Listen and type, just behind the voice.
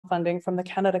funding from the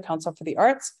Canada Council for the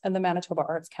Arts and the Manitoba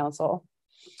Arts Council.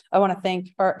 I want to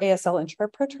thank our ASL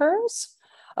interpreters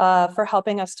for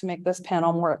helping us to make this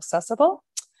panel more accessible.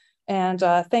 And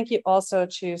thank you also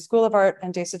to School of Art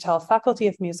and Desautel Faculty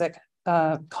of Music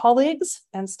colleagues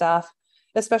and staff,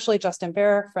 especially Justin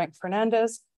Bear, Frank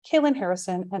Fernandez, Kaylin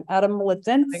Harrison, and Adam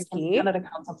Ledzinski, Canada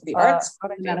Council for the Arts,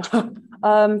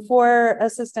 for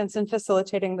assistance in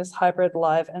facilitating this hybrid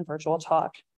live and virtual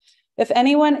talk. If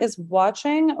anyone is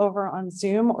watching over on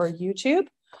Zoom or YouTube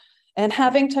and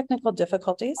having technical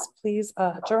difficulties, please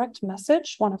direct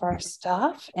message one of our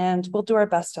staff and we'll do our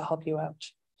best to help you out.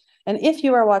 And if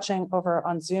you are watching over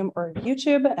on Zoom or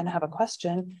YouTube and have a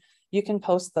question, you can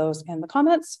post those in the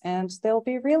comments and they'll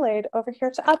be relayed over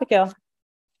here to Abigail.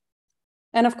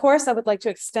 And of course, I would like to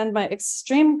extend my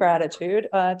extreme gratitude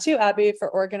to Abby for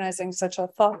organizing such a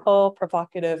thoughtful,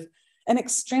 provocative, and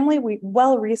extremely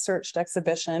well-researched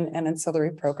exhibition and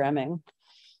ancillary programming.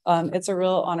 It's a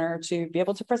real honor to be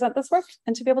able to present this work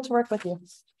and to be able to work with you.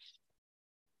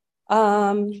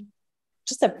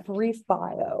 Just a brief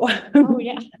bio. Oh,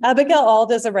 yeah. Abigail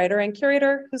Auld is a writer and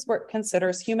curator whose work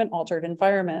considers human-altered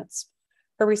environments.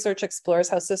 Her research explores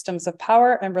how systems of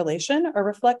power and relation are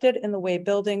reflected in the way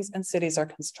buildings and cities are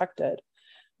constructed,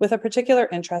 with a particular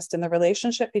interest in the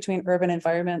relationship between urban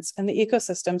environments and the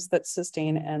ecosystems that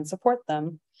sustain and support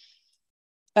them.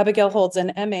 Abigail holds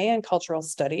an MA in Cultural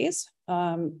Studies,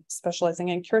 specializing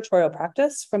in curatorial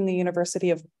practice from the University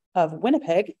of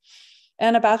Winnipeg,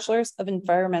 and a Bachelor's of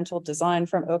Environmental Design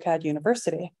from OCAD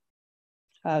University.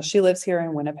 She lives here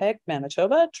in Winnipeg,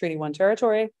 Manitoba, Treaty 1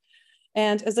 territory,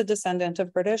 and is a descendant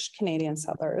of British Canadian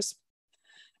settlers.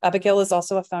 Abigail is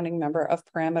also a founding member of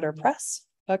Parameter Press,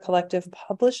 a collective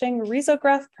publishing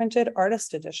risograph-printed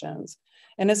artist editions,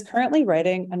 and is currently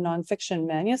writing a nonfiction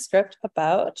manuscript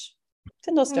about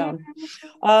Tyndall stone.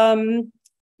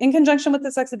 In conjunction with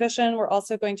this exhibition, we're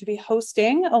also going to be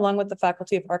hosting, along with the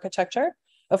Faculty of Architecture,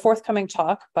 a forthcoming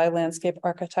talk by landscape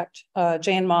architect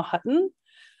Jane Ma Hutton,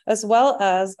 as well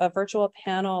as a virtual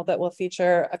panel that will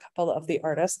feature a couple of the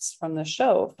artists from the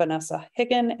show, Vanessa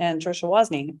Higgin and Trisha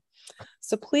Wozni.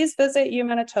 So please visit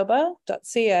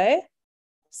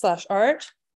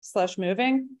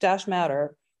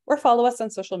umanitoba.ca/art/moving-matter or follow us on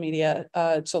social media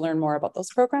to learn more about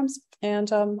those programs and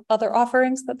other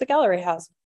offerings that the gallery has.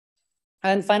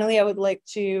 And finally, I would like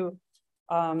to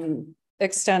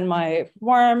extend my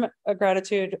warm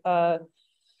gratitude to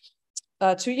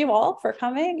you all for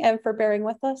coming and for bearing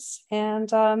with us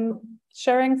and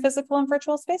sharing physical and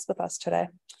virtual space with us today.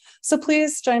 So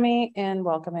please join me in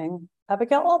welcoming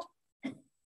Abigail Auld.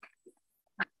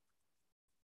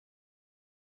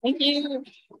 Thank you.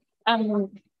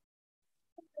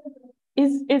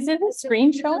 Is it a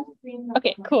screen showing?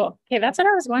 Okay, cool. Okay, that's what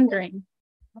I was wondering.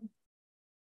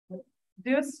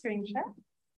 Do a screen share.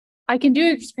 I can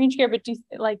do a screen share, but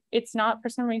like it's not for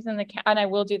some reason and I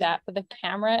will do that, but the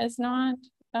camera is not.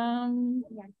 Oh,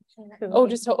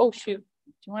 shoot. Do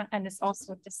you want? And it's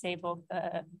also disabled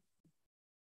the.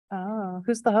 Oh,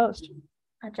 who's the host?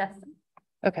 Justin.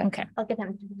 Okay. I'll get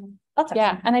him.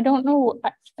 Yeah, and I don't know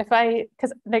if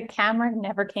because the camera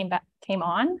never came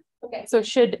on. Okay. So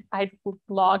should I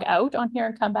log out on here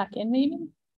and come back in maybe?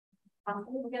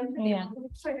 Yeah.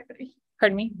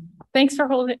 Pardon me. Thanks for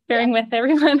bearing with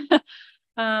everyone.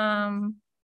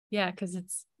 Yeah, because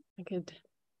it's I could.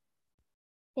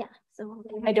 Yeah. So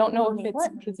I don't know if it's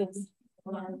because it's.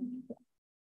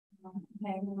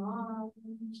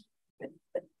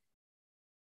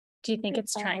 Do you think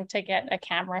it's trying to get a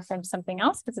camera from something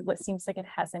else? Because it seems like it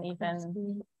hasn't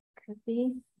even. Could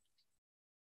be.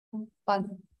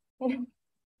 Fun. All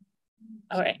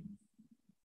right.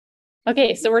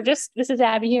 Okay, so this is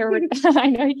Abby here. I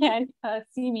know you can't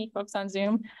see me, folks, on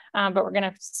Zoom, but we're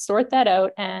going to sort that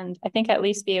out and I think at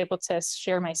least be able to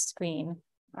share my screen,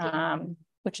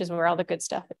 which is where all the good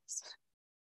stuff is.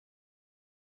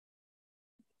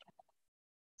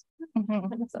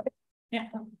 Sorry. Yeah.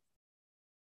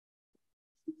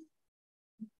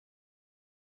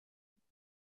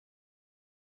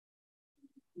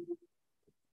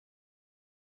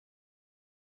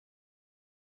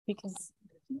 Because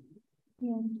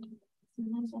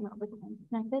sometimes I'm not with them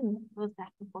connected and it goes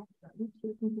back and forth to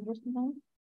configure sometimes.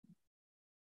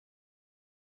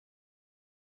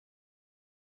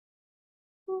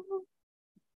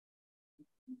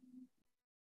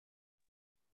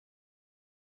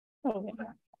 oh, yeah.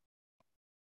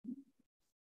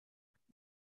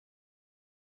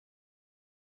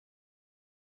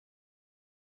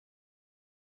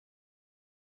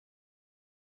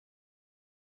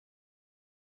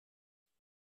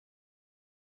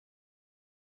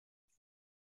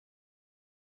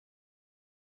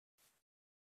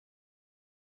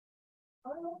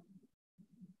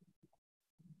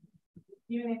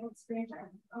 You enabled screen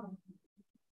share? Oh.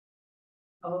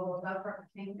 Oh, that's for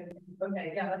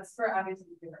okay, yeah, that's for Abby's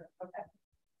computer. Okay.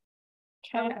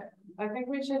 Okay. I think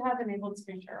we should have enabled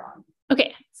screen share on.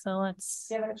 Okay, so let's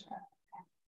give it a try.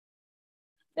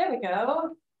 There we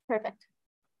go. Perfect.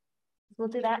 We'll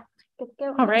do that. Good to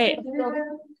go. All right.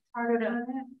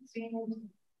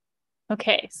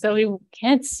 Okay, so we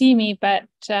can't see me, but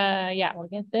yeah, we'll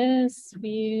get this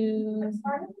view.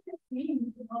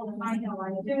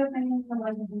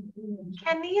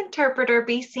 Can the interpreter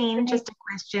be seen? Just a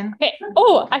question. Okay.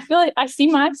 Oh, I feel like I see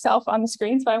myself on the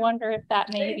screen, so I wonder if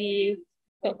that maybe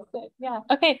fixed it. Yeah.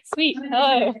 Okay, sweet.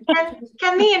 Hello.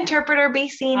 Can the interpreter be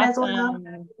seen as well?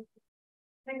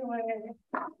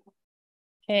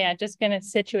 Okay, I'm just gonna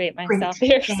situate myself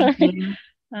here. Thank Sorry. you.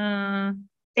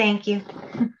 Thank you.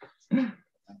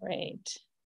 Great.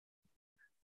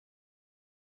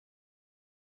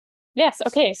 Yes,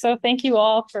 okay, so thank you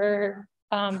all for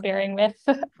bearing with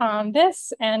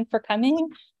this and for coming.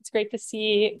 It's great to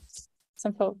see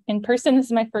some folks in person. This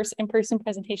is my first in-person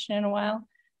presentation in a while,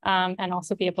 and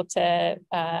also be able to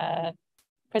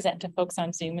present to folks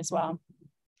on Zoom as well.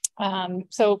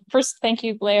 So first, thank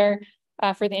you, Blair,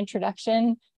 for the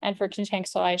introduction and for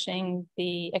contextualizing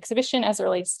the exhibition as it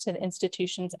relates to the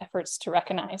institution's efforts to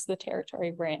recognize the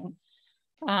territory we're in.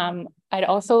 I'd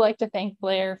also like to thank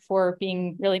Blair for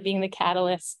really being the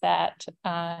catalyst that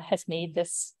has made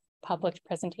this public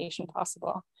presentation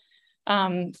possible.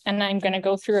 And I'm going to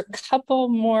go through a couple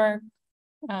more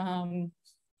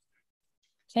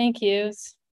thank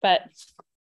yous, but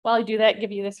while I do that,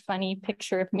 give you this funny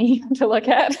picture of me to look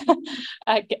at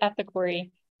at the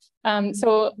quarry.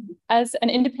 So as an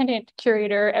independent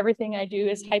curator, everything I do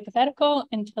is hypothetical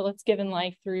until it's given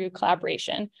life through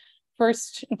collaboration.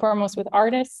 First and foremost with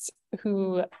artists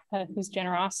whose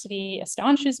generosity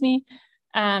astonishes me,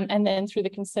 and then through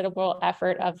the considerable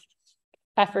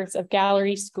efforts of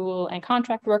gallery, school, and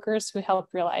contract workers who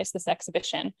helped realize this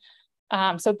exhibition.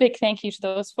 So big thank you to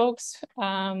those folks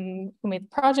who made the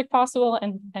project possible,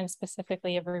 and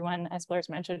specifically everyone, as Blair's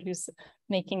mentioned, who's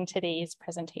making today's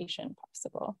presentation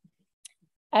possible.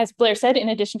 As Blair said, in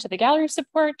addition to the gallery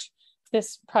support,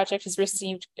 this project has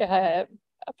received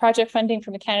project funding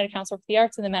from the Canada Council for the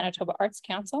Arts and the Manitoba Arts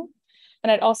Council.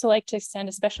 And I'd also like to extend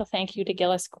a special thank you to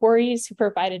Gillis Quarries, who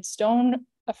provided stone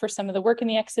for some of the work in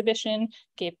the exhibition,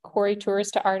 gave quarry tours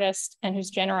to artists, and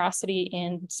whose generosity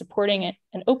in supporting it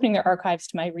and opening their archives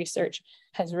to my research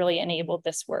has really enabled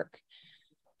this work.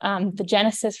 The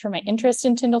genesis for my interest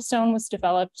in Tyndall stone was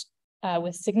developed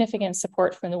with significant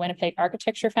support from the Winnipeg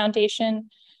Architecture Foundation,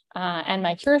 and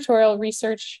my curatorial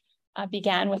research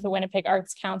began with the Winnipeg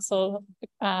Arts Council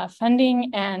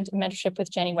funding and mentorship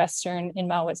with Jenny Western in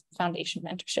Malwa's Foundation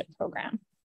Mentorship Program.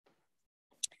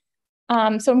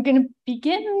 So I'm going to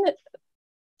begin,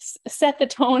 set the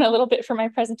tone a little bit for my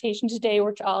presentation today,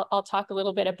 which I'll talk a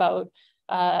little bit about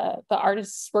the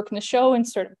artist's work in the show and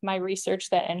sort of my research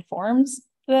that informs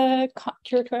the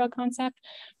curatorial concept.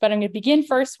 But I'm going to begin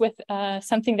first with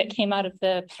something that came out of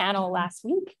the panel last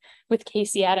week with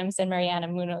Casey Adams and Mariana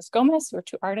Munoz Gomez, who are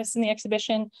two artists in the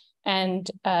exhibition, and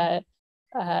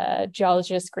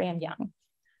geologist Graham Young.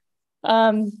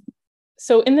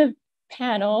 So in the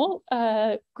panel,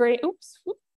 Graham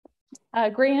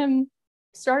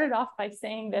started off by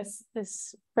saying this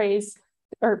phrase,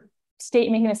 or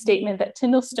making a statement that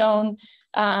Tyndall stone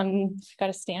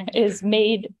is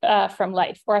made from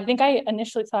life. Or I think I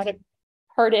initially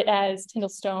heard it as Tyndall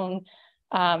stone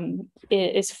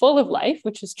is full of life,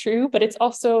 which is true, but it's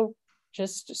also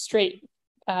just straight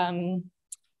it's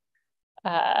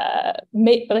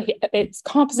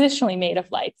compositionally made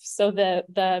of life. So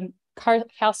the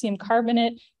calcium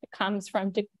carbonate, it comes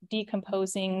from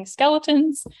decomposing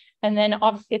skeletons, and then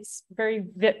it's very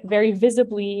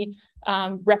visibly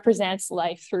represents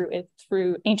life through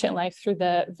ancient life through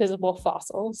the visible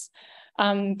fossils.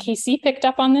 Casey picked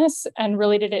up on this and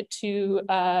related it to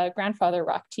grandfather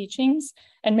rock teachings,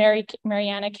 and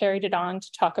Mariana carried it on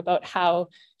to talk about how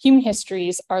human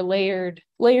histories are layered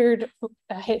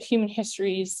human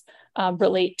histories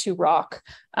relate to rock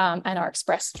and are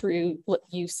expressed through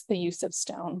the use of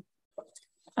stone.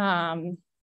 So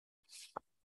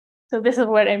this is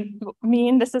what I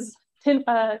mean. This is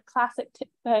a classic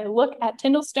look at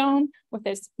Tyndall stone with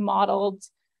this modeled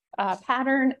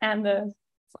pattern and the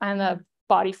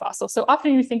body fossil. So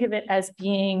often you think of it as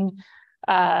being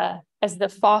as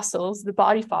the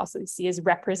body fossils you see as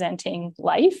representing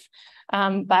life,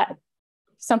 but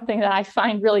something that I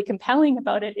find really compelling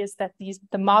about it is that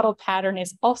the model pattern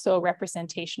is also a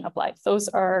representation of life. Those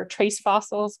are trace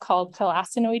fossils called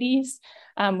thalassinoides,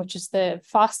 which is the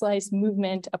fossilized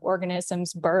movement of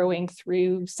organisms burrowing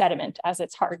through sediment as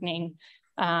it's hardening.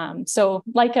 So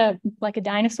like a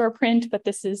dinosaur print, but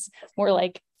this is more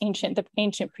like the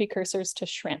ancient precursors to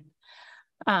shrimp.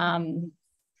 That's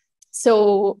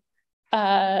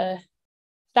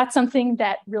something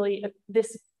that really,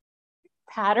 this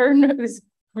pattern was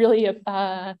really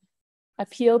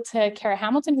appealed to Kara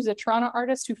Hamilton, who's a Toronto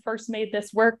artist who first made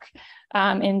this work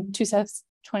in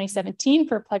 2017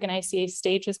 for Plug and ICA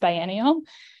Stages Biennial.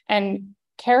 And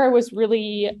Kara was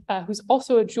really, who's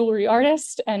also a jewelry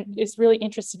artist and is really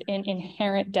interested in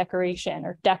inherent decoration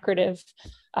or decorative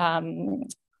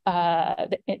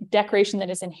decoration that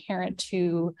is inherent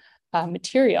to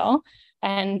material,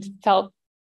 and felt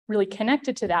really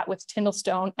connected to that with Tyndall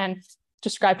stone and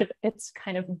described its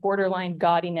kind of borderline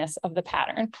gaudiness of the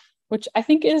pattern, which I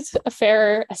think is a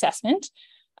fair assessment.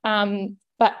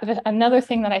 But another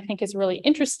thing that I think is really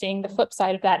interesting, the flip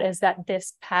side of that, is that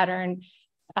this pattern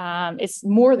is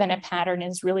more than a pattern,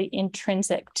 is really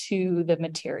intrinsic to the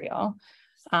material.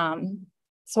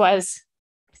 So as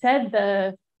I said,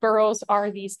 the burrows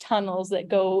are these tunnels that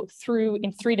go through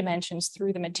in 3 dimensions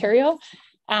through the material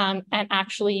and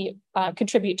actually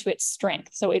contribute to its strength.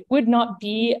 So it would not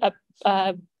be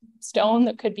a stone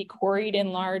that could be quarried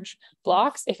in large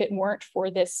blocks if it weren't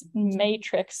for this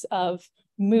matrix of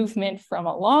movement from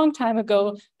a long time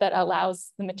ago that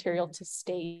allows the material to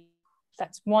stay.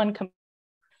 That's one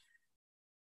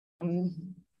component.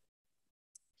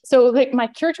 So like my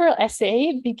curatorial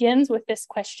essay begins with this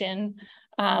question: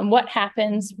 what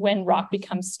happens when rock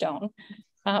becomes stone?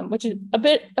 Which is a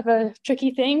bit of a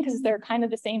tricky thing because they're kind of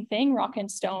the same thing. Rock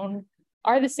and stone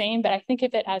are the same, but I think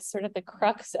of it as sort of the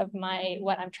crux of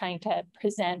what I'm trying to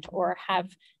present or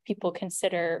have people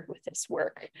consider with this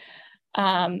work.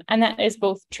 And that is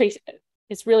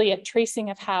it's really a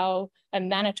tracing of how a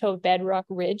Manitoba bedrock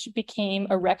ridge became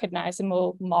a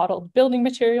recognizable modeled building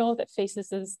material that faces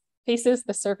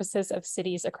the surfaces of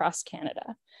cities across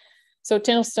Canada. So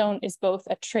Tyndall stone is both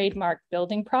a trademark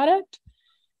building product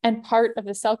and part of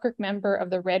the Selkirk member of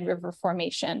the Red River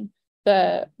Formation,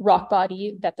 the rock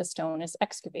body that the stone is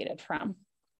excavated from.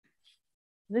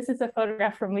 This is a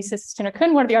photograph from Lisa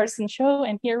Stinner-Kuhn, one of the artists in the show,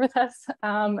 and here with us.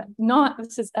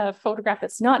 This is a photograph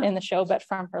that's not in the show, but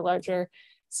from her larger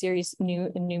series,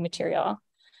 New Material.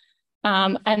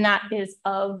 And that is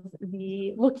of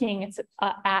looking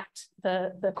at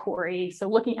the quarry. So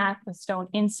looking at the stone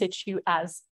in situ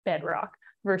as bedrock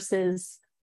versus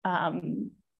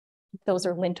those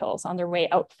are lintels on their way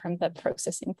out from the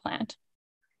processing plant.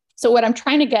 So what I'm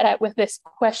trying to get at with this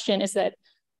question is that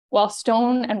while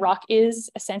stone and rock is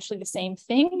essentially the same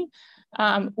thing,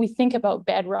 we think about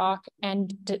bedrock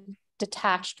and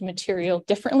detached material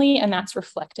differently, and that's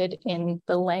reflected in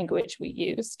the language we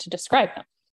use to describe them.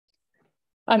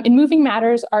 In Moving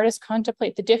Matters, artists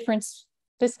contemplate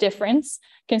this difference,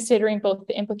 considering both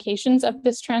the implications of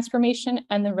this transformation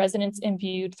and the resonance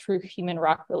imbued through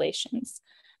human-rock relations.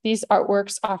 These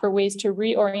artworks offer ways to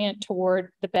reorient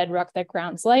toward the bedrock that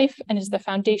grounds life and is the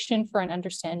foundation for an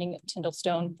understanding of Tyndall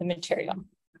stone, the material.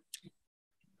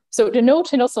 So to know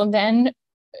Tyndall stone, then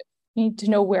you need to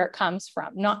know where it comes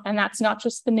from. And that's not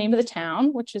just the name of the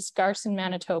town, which is Garson,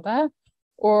 Manitoba,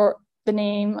 or the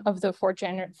name of the fourth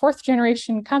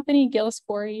generation company, Gillis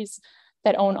Quarries,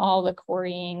 that own all the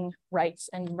quarrying rights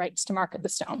and rights to market the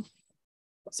stone.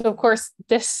 So of course,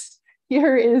 this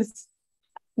here is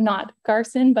not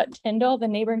Garson, but Tyndall, the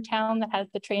neighboring town that has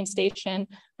the train station,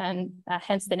 and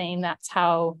hence the name. That's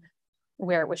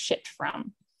where it was shipped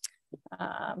from.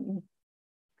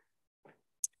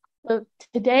 So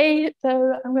today,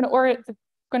 I'm going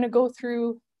to go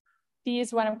through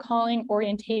these, what I'm calling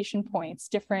orientation points,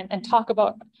 and talk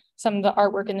about some of the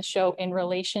artwork in the show in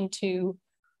relation to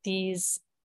these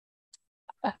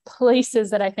places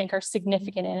that I think are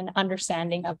significant in an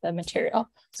understanding of the material.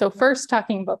 So first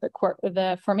talking about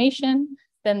the formation,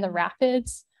 then the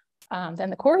rapids, then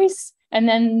the quarries, and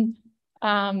then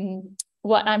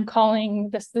what I'm calling,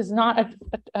 this is not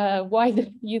a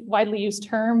widely used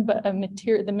term, but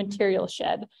the material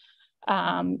shed.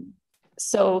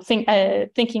 So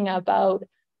thinking about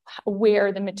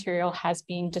where the material has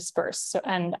been dispersed. So,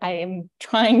 and I am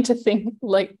trying to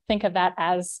think of that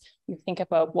as you think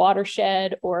about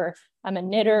watershed, or I'm a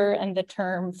knitter, and the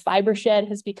term fiber shed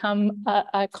has become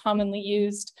a commonly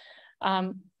used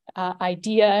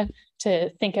idea to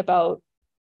think about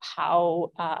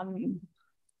how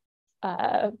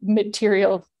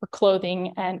material for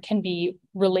clothing and can be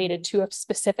related to a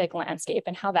specific landscape,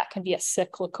 and how that can be a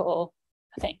cyclical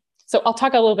thing. So I'll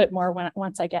talk a little bit more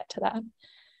once I get to that.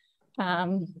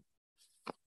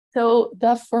 So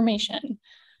the formation.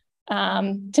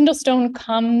 Tyndall stone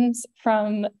comes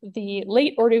from the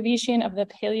late Ordovician of the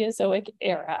Paleozoic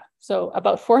era. So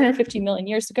about 450 million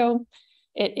years ago.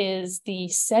 It is the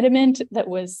sediment that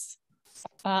was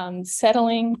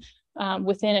settling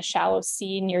within a shallow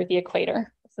sea near the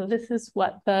equator. So this is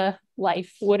what the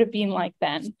life would have been like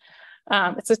then.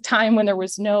 It's a time when there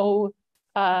was no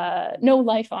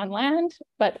life on land,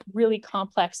 but really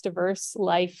complex, diverse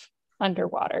life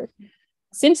underwater.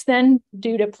 Since then,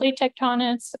 due to plate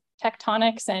tectonics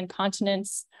and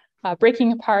continents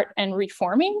breaking apart and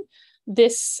reforming,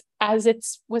 this, as it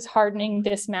was hardening,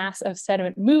 this mass of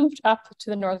sediment moved up to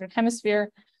the northern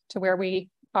hemisphere to where we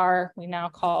now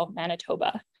call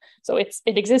Manitoba. So it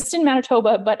exists in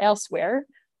Manitoba, but elsewhere.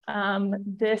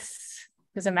 This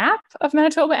is a map of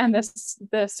Manitoba and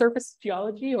the surface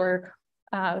geology, or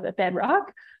the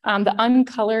bedrock. The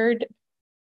uncolored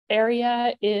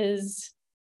area is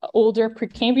older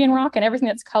Precambrian rock, and everything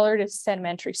that's colored is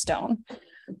sedimentary stone.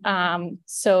 And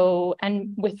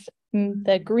with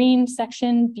the green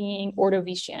section being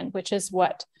Ordovician, which is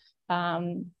what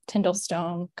Tyndall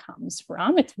stone comes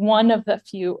from. It's one of the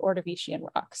few Ordovician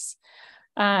rocks.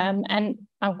 And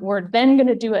we're then going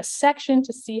to do a section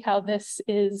to see how this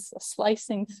is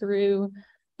slicing through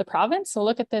the province. So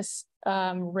look at this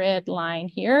red line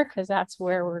here, because that's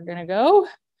where we're going to go.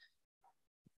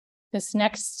 This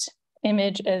next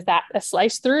image is that a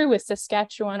slice through with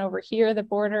Saskatchewan over here, the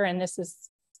border, and this is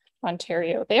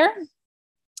Ontario there.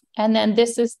 And then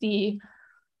this is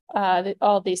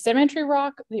all the sedimentary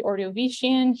rock, the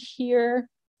Ordovician here.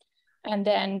 And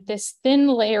then this thin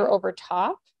layer over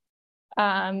top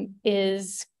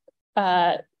is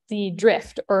the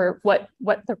drift, or what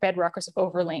the bedrock is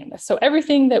overlaying with. So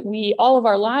everything that all of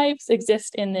our lives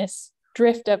exist in this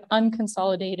drift of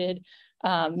unconsolidated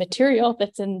material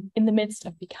that's in the midst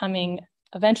of becoming,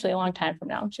 eventually a long time from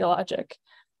now, geologic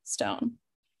stone.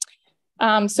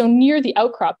 So near the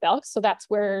outcrop belt, so that's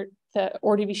where the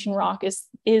Ordovician rock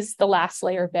is the last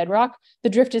layer of bedrock, the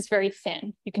drift is very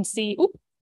thin. You can see,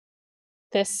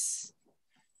 this,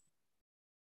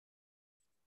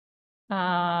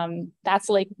 that's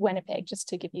Lake Winnipeg, just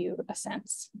to give you a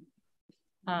sense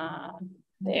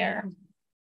there.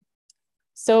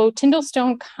 So Tyndall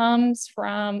stone comes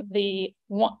from the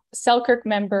Selkirk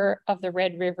member of the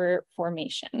Red River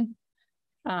Formation.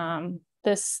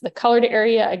 The colored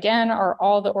area, again, are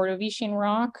all the Ordovician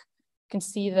rock. You can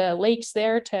see the lakes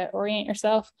there to orient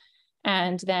yourself.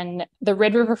 And then the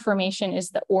Red River Formation is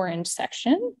the orange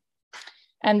section.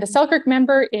 And the Selkirk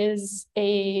member is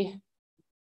gotta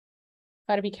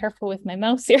be careful with my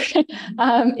mouse here, the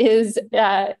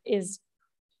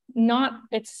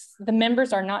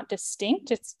members are not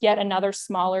distinct. It's yet another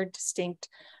smaller distinct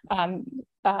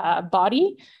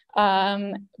body,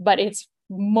 but it's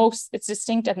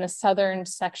distinct in the southern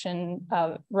section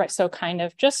of, right, so kind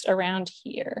of just around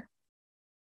here.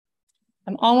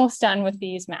 I'm almost done with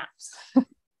these maps.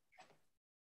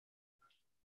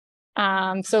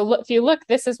 So look, if you look,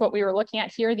 this is what we were looking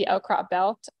at here, the outcrop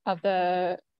belt of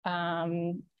the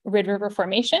Red River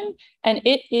Formation, and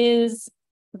it is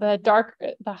the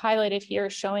highlighted here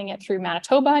showing it through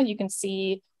Manitoba. You can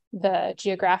see the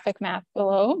geographic map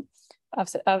below of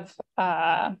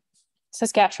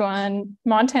Saskatchewan,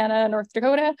 Montana, North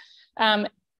Dakota.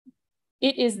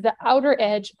 It is the outer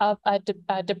edge of a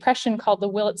depression called the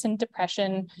Willitson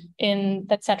Depression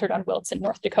that's centered on Willitson,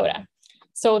 North Dakota.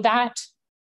 So that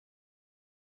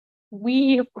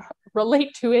we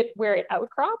relate to it where it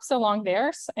outcrops along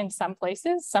there in some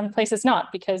places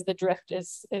not, because the drift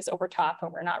is over top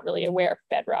and we're not really aware of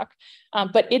bedrock.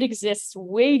 But it exists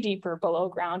way deeper below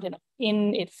ground,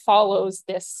 and it follows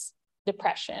this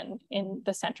depression in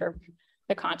the center of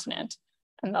the continent.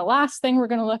 And the last thing we're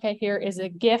going to look at here is a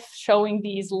GIF showing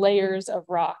these layers of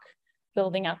rock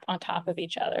building up on top of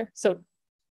each other. So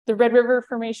the Red River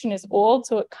Formation is old,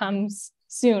 so it comes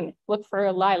soon. Look for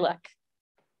a lilac.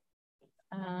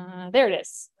 There it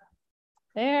is.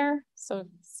 There. So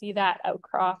see that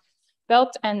outcrop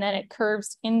belt, and then it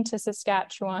curves into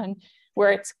Saskatchewan,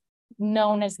 where it's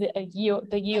known as the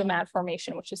Uamat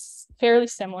Formation, which is fairly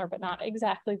similar, but not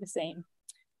exactly the same.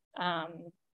 Yeah.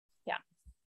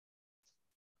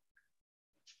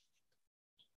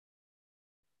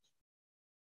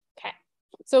 Okay.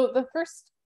 So the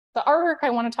artwork I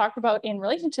want to talk about in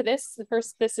relation to this,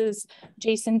 this is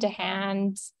Jason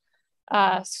DeHaan's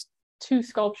two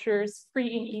sculptures,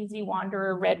 Free and Easy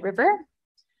Wanderer, Red River.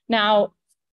 Now,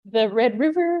 The Red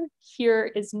River here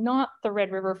is not the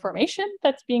Red River Formation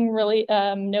that's being really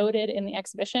noted in the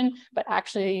exhibition, but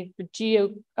actually the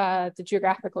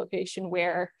geographic location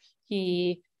where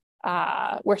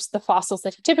where the fossils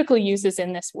that he typically uses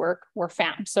in this work were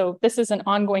found. So this is an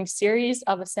ongoing series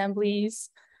of assemblies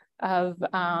of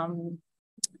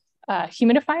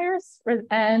humidifiers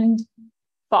and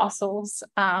fossils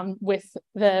with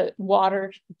the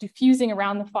water diffusing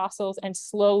around the fossils and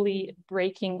slowly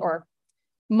breaking, or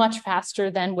much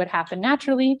faster than would happen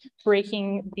naturally,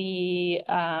 breaking the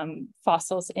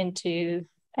fossils into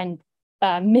and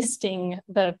misting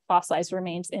the fossilized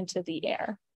remains into the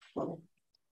air.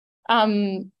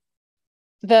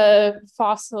 The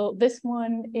fossil, this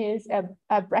one is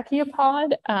a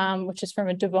brachiopod, which is from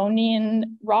a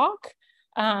Devonian rock,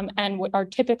 and are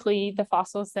typically the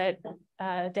fossils that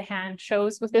DeHaan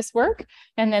shows with this work.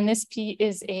 And then this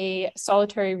is a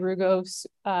solitary rugose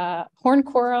horn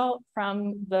coral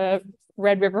from the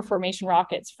Red River Formation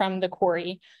rock. It's from the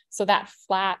quarry. So that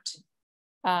flat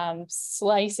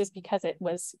slice is because it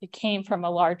came from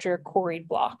a larger quarried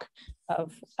block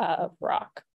of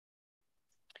rock.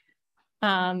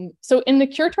 So in the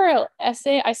curatorial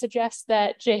essay, I suggest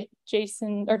that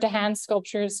Jason or DeHaan's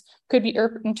sculptures could be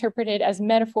interpreted as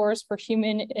metaphors for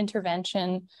human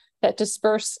intervention that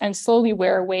disperse and slowly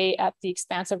wear away at the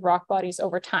expanse of rock bodies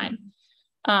over time.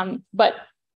 But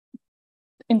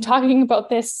in talking about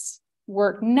this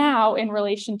work now in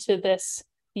relation to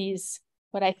these,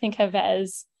 what I think of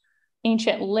as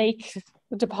ancient lake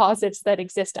deposits that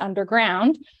exist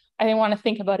underground, I want to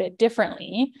think about it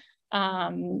differently.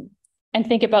 And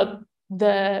think about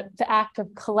the act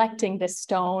of collecting this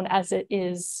stone as it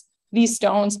is, these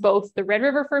stones, both the Red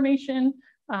River Formation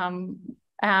and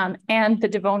the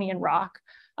Devonian rock.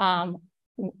 And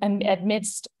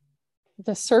amidst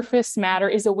the surface matter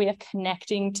is a way of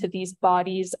connecting to these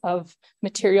bodies of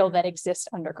material that exist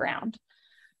underground.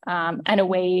 And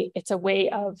it's a way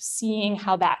of seeing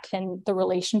how the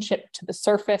relationship to the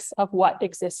surface of what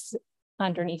exists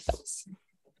underneath us.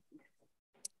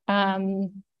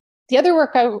 The other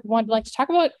work I would like to talk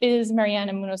about is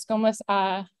Mariana Munoz Gomez,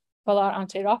 Volar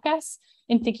Ante Rocas,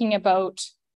 in thinking about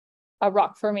a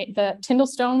rock formation, the Tyndall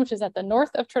stone, which is at the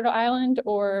north of Turtle Island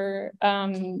or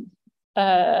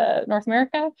North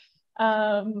America,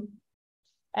 and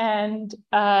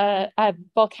a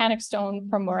volcanic stone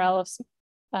from Morelos,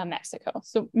 Mexico.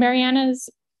 So Mariana's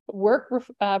work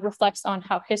reflects on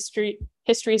how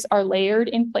histories are layered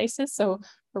in places. So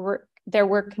their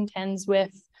work contends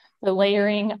with the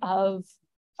layering of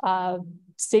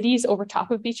cities over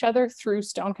top of each other through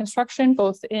stone construction,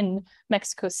 both in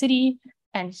Mexico City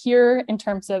and here in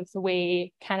terms of the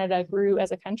way Canada grew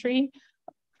as a country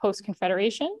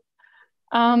post-Confederation.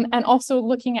 And also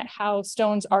looking at how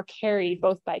stones are carried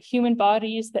both by human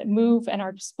bodies that move and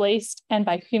are displaced and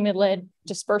by human-led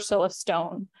dispersal of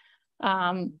stone.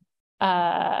 And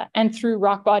through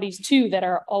rock bodies too that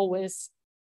are always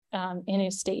in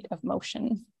a state of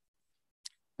motion.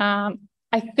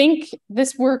 I think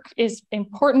this work is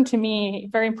important to me,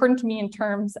 very important to me in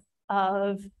terms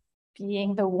of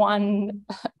being the one,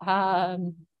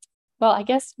 well, I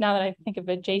guess now that I think of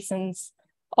it, Jason's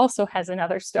also has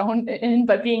another stone in,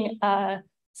 but being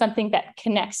something that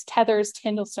tethers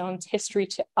Tyndall stone's history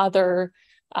to other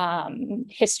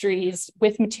histories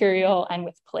with material and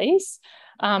with place.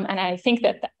 And I think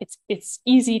that it's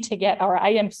easy to get, or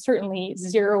I am certainly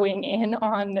zeroing in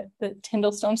on the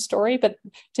Tyndall stone story, but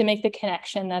to make the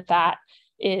connection that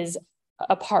is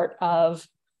a part of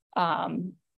a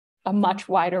much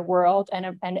wider world,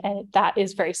 and that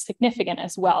is very significant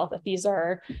as well, that these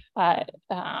are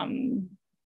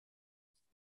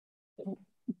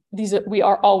we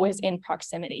are always in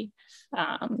proximity.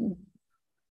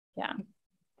 Yeah.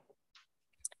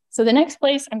 So the next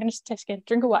place, I'm going to just get a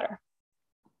drink of water.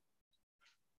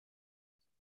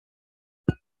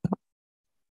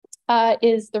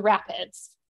 Is the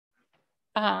rapids.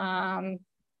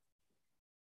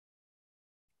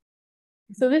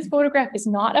 So this photograph is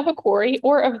not of a quarry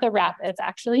or of the rapids,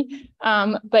 actually,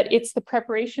 but it's the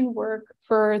preparation work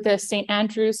for the St.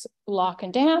 Andrews Lock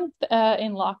and Dam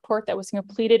in Lockport that was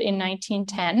completed in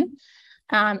 1910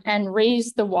 and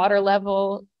raised the water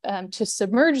level to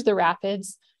submerge the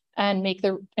rapids and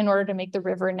in order to make the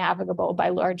river navigable by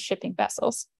large shipping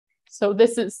vessels. So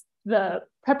this is the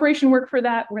preparation work for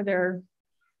that, where they're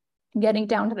getting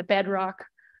down to the bedrock,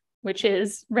 which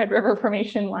is Red River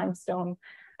Formation limestone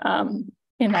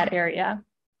in that area.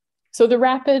 So the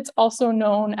rapids, also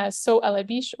known as Saut à la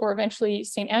Biche, or eventually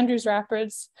St. Andrews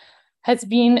Rapids, has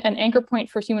been an anchor point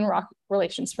for human rock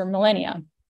relations for millennia.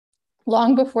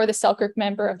 Long before the Selkirk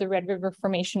member of the Red River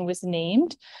Formation was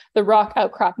named, the rock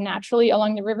outcropped naturally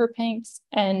along the river banks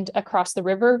and across the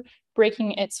river,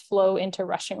 breaking its flow into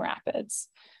rushing rapids.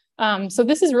 So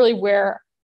this is really where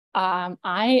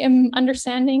I am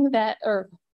understanding that, or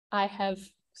I have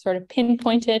sort of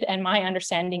pinpointed, and my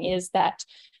understanding is that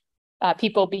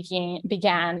people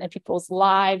began and people's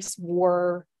lives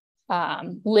were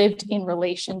lived in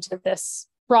relation to this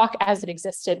rock as it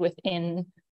existed within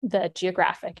the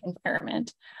geographic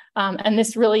environment. And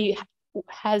this really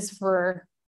has, for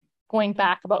going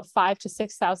back about 5,000 to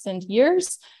 6,000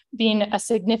 years, been a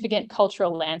significant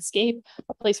cultural landscape,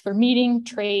 a place for meeting,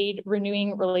 trade,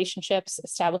 renewing relationships,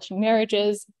 establishing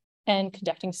marriages, and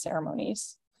conducting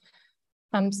ceremonies.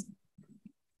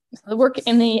 The work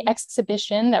in the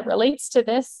exhibition that relates to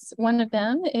this, one of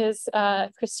them is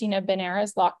Christina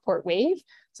Benera's Lockport Wave.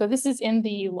 So this is in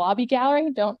the lobby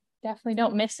gallery. Definitely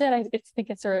don't miss it. I think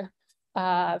it's a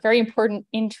very important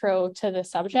intro to the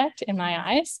subject in my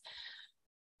eyes.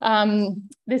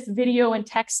 This video and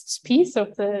text piece, so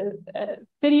it's a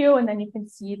video and then you can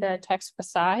see the text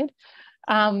beside,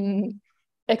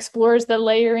 explores the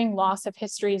layering loss of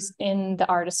histories in the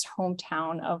artist's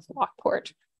hometown of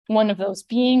Lockport. One of those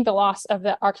being the loss of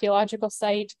the archaeological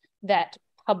site that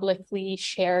publicly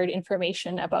shared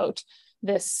information about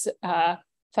this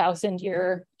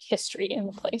 1,000-year history in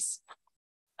the place.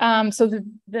 So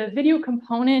the video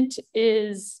component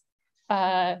is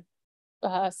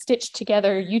stitched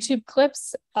together YouTube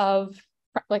clips of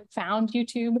found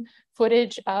YouTube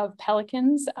footage of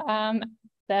pelicans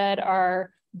that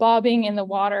are bobbing in the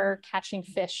water, catching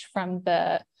fish from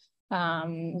the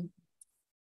dam,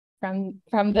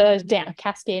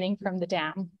 cascading from the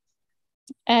dam.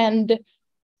 And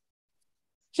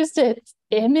just an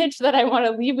image that I want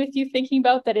to leave with you thinking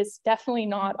about that is definitely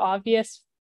not obvious.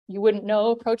 You wouldn't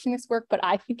know approaching this work, but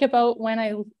I think about when I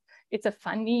think it's a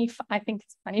funny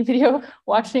video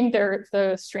watching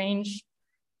the strange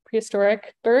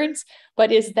prehistoric birds,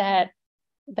 but is that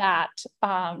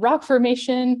rock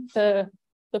formation, the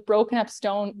broken up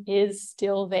stone is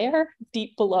still there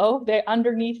deep below. They're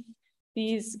underneath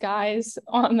these guys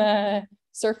on the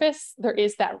surface. There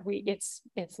is that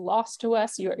it's lost to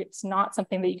us. It's not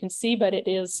something that you can see, but it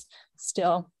is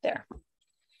still there.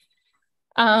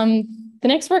 The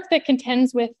next work that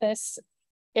contends with this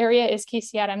area is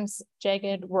Casey Adams'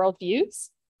 Jagged Worldviews.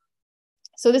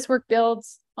 So this work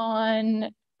builds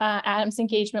on Adams'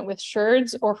 engagement with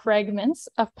sherds or fragments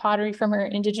of pottery from her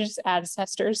Indigenous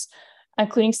ancestors,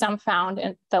 including some found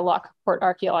at the Lockport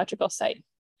archaeological site.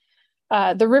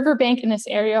 The riverbank in this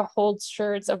area holds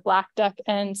sherds of black duck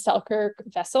and Selkirk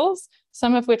vessels,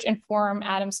 some of which inform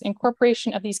Adams'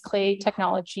 incorporation of these clay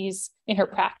technologies in her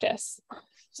practice.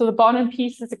 So the bottom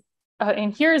piece is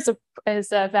in here is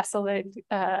a vessel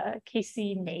that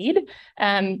Casey made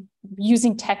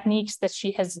using techniques that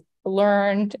she has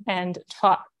learned and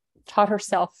taught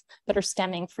herself that are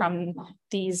stemming from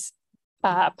these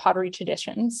pottery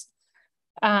traditions.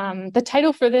 The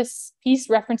title for this piece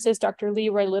references Dr.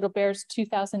 Leroy Littlebear's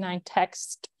 2009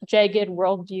 text, Jagged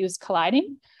Worldviews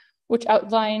Colliding, which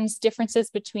outlines differences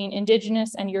between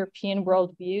Indigenous and European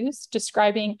worldviews,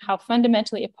 describing how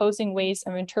fundamentally opposing ways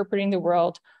of interpreting the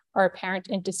world are apparent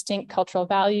in distinct cultural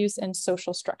values and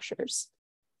social structures.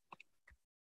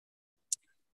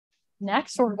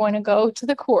 Next, we're going to go to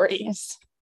the quarries.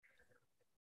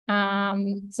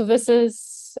 So this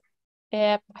is,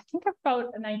 I think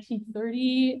about a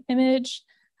 1930 image.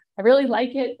 I really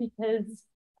like it because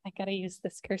I gotta use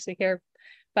this cursor here,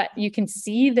 but you can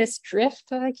see this drift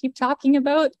that I keep talking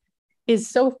about is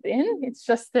so thin. It's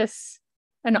just this,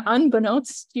 and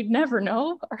unbeknownst, you'd never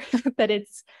know that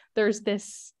there's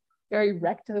this very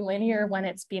rectilinear when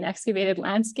it's being excavated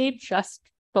landscape just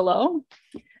below.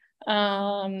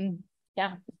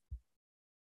 Yeah.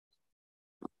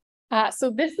 So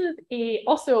this is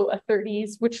also a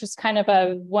 30s, which is kind of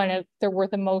there were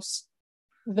the most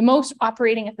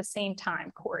operating at the same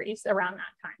time quarries around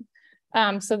that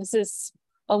time. So this is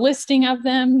a listing of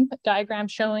them, a diagram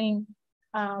showing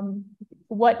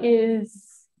what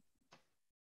is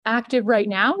active right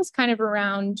now is kind of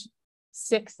around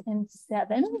 6 and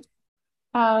 7.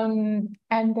 And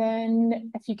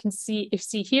then if you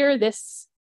see here, this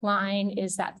line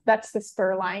is that's the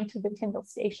spur line to the Tyndall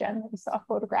station that we saw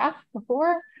photographed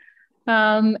before,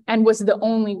 and was the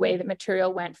only way the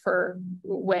material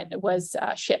was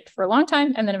shipped for a long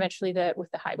time, and then eventually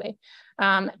with the highway.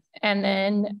 And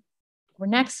then we're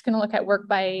next going to look at work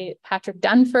by Patrick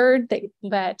Dunford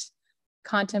that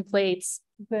contemplates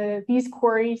these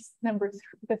quarries,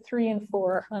 the 3 and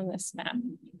 4 on this map.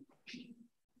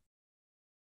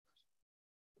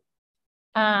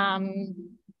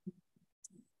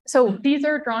 So these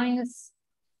are drawings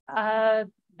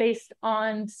based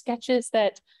on sketches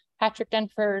that Patrick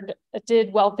Denford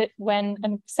did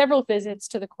when several visits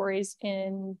to the quarries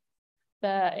in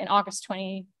August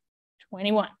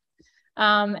 2021.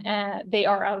 And they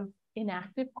are of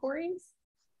inactive quarries.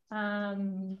 I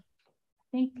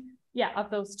think, yeah, of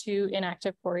those two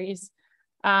inactive quarries.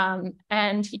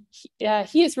 And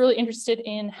he is really interested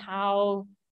in how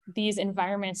these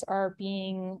environments are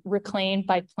being reclaimed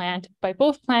by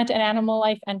both plant and animal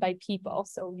life and by people.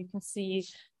 So you can see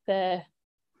the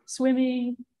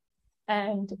swimming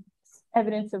and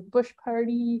evidence of bush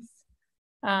parties.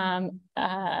 Yeah,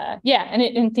 and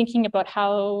in thinking about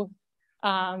how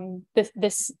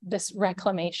this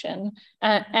reclamation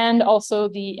and also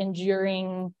the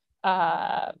enduring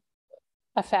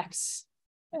effects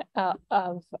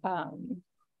of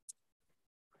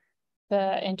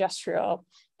the industrial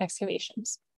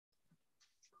excavations.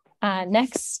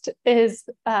 Next is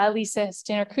Lisa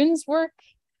Steiner-Kuhn's work.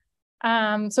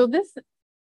 So this,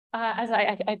 as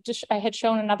I had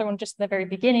shown another one just at the very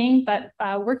beginning, but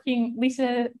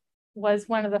Lisa was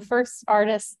one of the first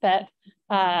artists that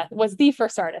was the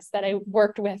first artist that I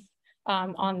worked with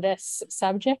on this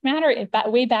subject matter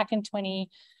way back in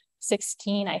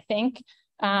 2016, I think.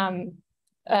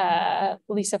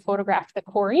 Lisa photographed the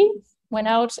quarry, went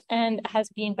out and has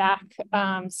been back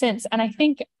since. And I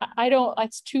think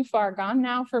it's too far gone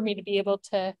now for me to be able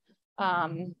to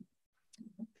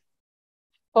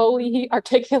fully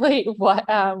articulate what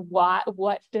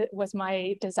was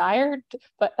my desired,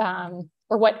 but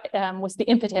or what was the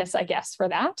impetus, I guess, for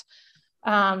that.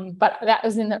 But that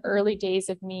was in the early days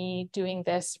of me doing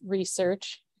this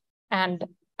research, and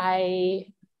I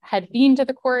had been to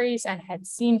the quarries and had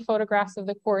seen photographs of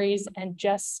the quarries and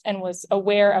was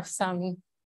aware of some,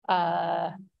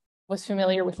 was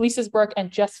familiar with Lisa's work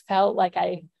and just felt like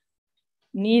I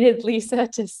needed Lisa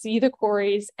to see the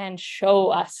quarries and show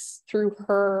us through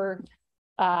her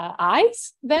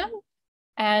eyes them.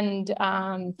 And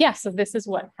yeah, so this is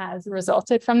what has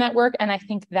resulted from that work. And I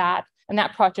think that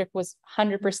project was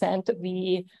 100%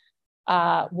 the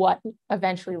what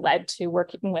eventually led to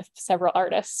working with several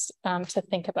artists to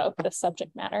think about the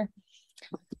subject matter.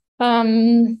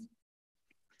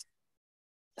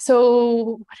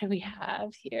 So what do we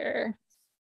have here?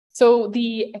 So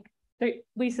the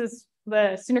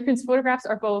Steiner-Kuhn's photographs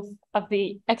are both of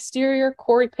the exterior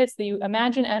quarry pits that you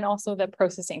imagine and also the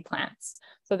processing plants.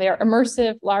 So they are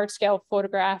immersive, large-scale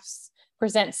photographs,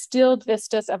 present stilled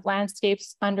vistas of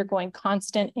landscapes undergoing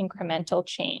constant incremental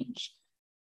change.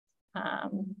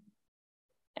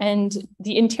 And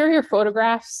the interior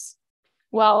photographs,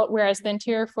 whereas the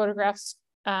interior photographs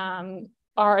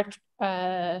are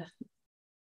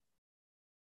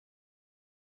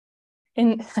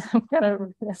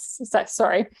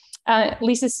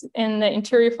Lisa's in the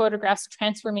interior photographs,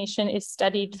 transformation is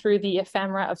studied through the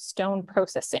ephemera of stone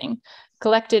processing.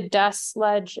 Collected dust,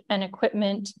 sludge, and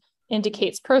equipment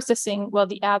indicates processing, while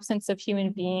the absence of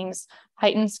human beings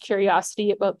heightens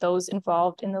curiosity about those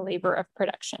involved in the labor of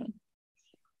production.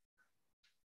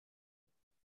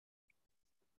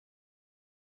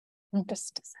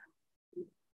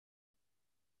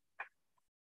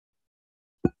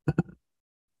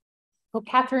 Well,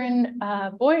 Catherine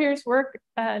Boyer's work,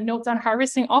 Notes on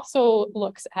Harvesting, also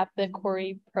looks at the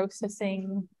quarry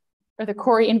processing or the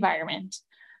quarry environment.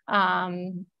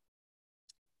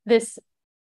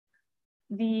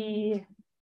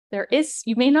 There is,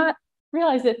 you may not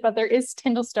realize it, but there is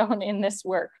Tyndall stone in this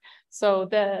work. So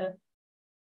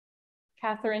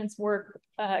Catherine's work,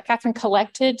 Catherine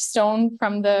collected stone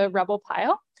from the rubble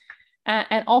pile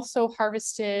and also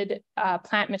harvested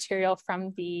plant material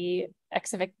from the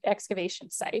excavation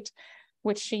site,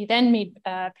 which she then made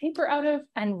paper out of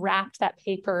and wrapped that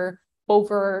paper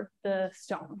over the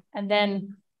stone. And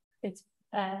then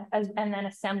and then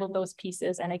assembled those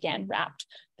pieces and again wrapped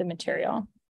the material.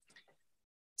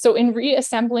 So in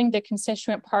reassembling the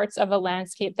constituent parts of a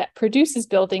landscape that produces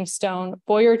building stone,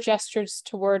 Boyer gestures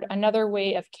toward another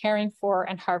way of caring for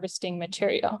and harvesting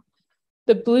material.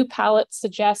 The blue palette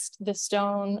suggests the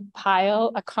stone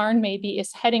pile, a cairn maybe,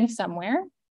 is heading somewhere,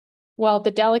 while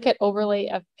the delicate overlay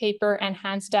of paper and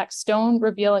hand-stacked stone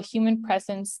reveal a human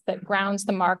presence that grounds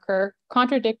the marker,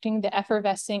 contradicting the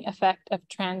effervescing effect of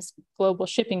trans-global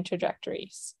shipping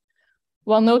trajectories.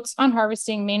 While Notes on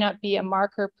Harvesting may not be a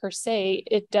marker per se,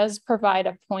 it does provide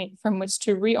a point from which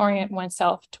to reorient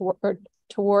oneself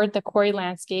toward the quarry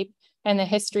landscape and the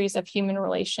histories of human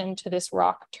relation to this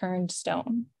rock-turned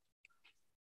stone.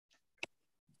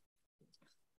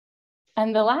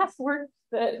 And the last work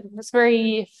that was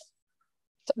very,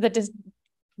 the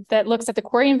that looks at the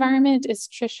quarry environment is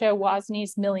Tricia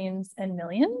Wozney's Millions and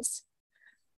Millions,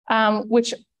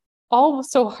 which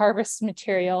also harvests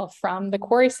material from the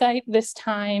quarry site, this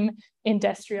time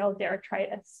industrial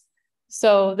detritus.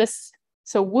 So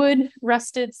wood,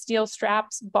 rusted steel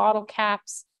straps, bottle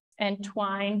caps, and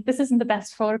twine. This isn't the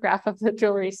best photograph of the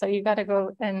jewelry, so you got to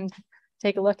go and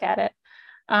take a look at it.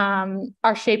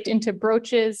 Are shaped into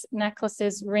brooches,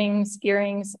 necklaces, rings,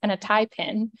 earrings, and a tie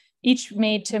pin, each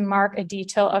made to mark a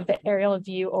detail of the aerial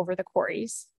view over the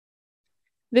quarries.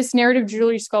 This narrative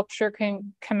jewelry sculpture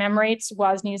commemorates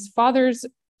Wozney's father's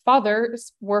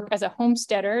work as a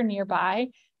homesteader nearby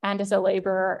and as a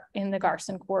laborer in the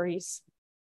Garson quarries.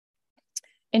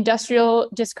 Industrial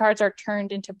discards are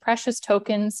turned into precious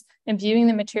tokens, imbuing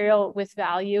the material with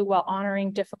value while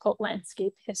honoring difficult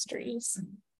landscape histories.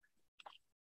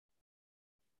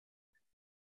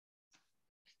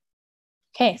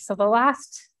 Okay, so the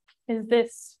last is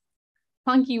this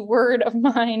funky word of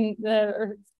mine,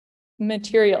 the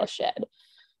material shed.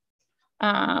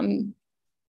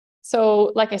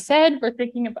 So like I said,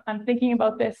 I'm thinking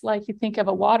about this like you think of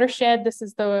a watershed. This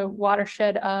is the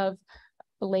watershed of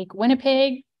Lake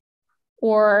Winnipeg,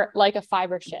 or like a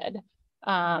fiber shed,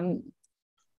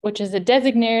 which is a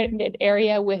designated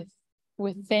area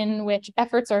within which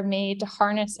efforts are made to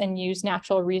harness and use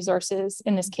natural resources,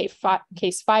 in this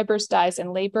case fibers, dyes,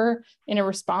 and labor, in a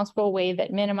responsible way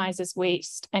that minimizes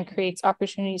waste and creates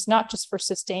opportunities not just for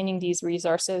sustaining these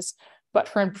resources, but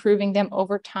for improving them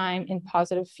over time in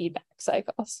positive feedback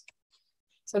cycles.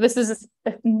 So this is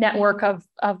a network of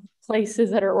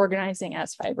places that are organizing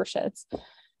as fiber sheds.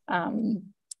 And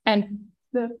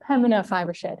the Pembina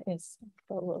fiber shed is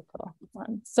the local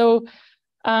one. So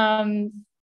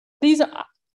these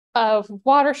a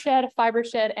watershed, a fiber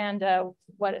shed, and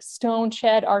what a stone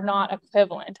shed are not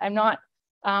equivalent. I'm not,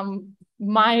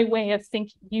 my way of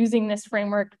using this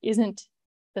framework isn't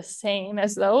the same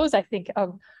as those. I think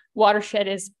of watershed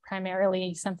is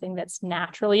primarily something that's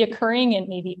naturally occurring and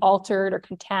maybe altered or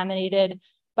contaminated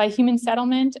by human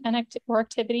settlement or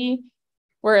activity,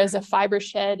 whereas a fiber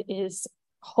shed is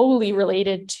wholly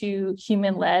related to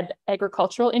human-led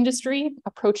agricultural industry,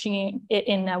 approaching it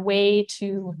in a way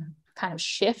to kind of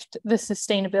shift the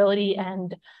sustainability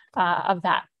and of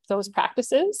those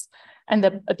practices and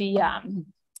the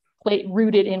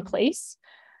rooted in place.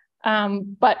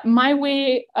 But my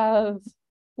way of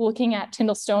looking at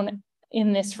Tyndall stone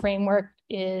in this framework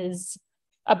is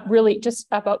really just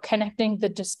about connecting the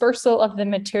dispersal of the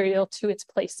material to its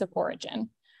place of origin.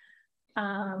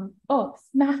 Oh,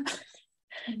 snap.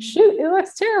 Shoot, it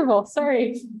looks terrible.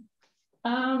 Sorry.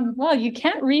 Well, you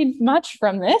can't read much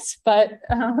from this, but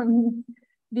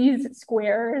these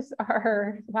squares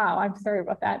are, wow, I'm sorry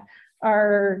about that,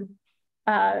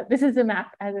 this is a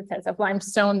map, as it says, of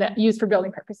limestone that used for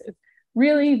building purposes.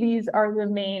 Really, these are the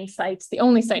main sites, the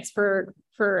only sites for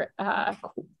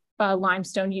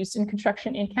limestone used in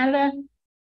construction in Canada.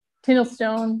 Tyndall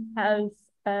stone has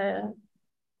a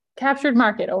captured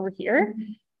market over here,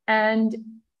 and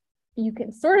you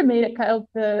can sort of made it out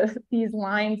these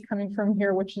lines coming from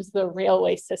here, which is the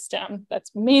railway system.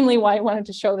 That's mainly why I wanted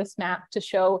to show this map, to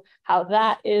show how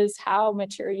that is how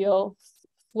material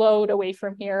flowed away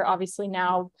from here. Obviously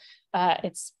now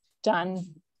it's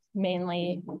done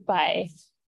mainly by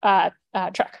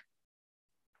truck.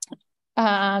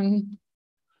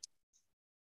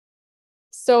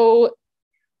 So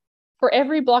for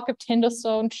every block of Tyndall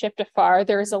stone shipped afar,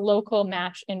 there is a local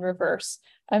match in reverse,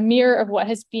 a mirror of what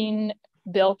has been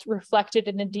built, reflected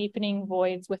in the deepening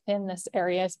voids within this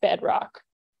area's bedrock.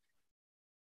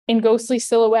 In ghostly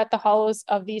silhouette, the hollows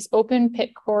of these open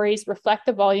pit quarries reflect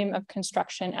the volume of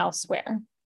construction elsewhere.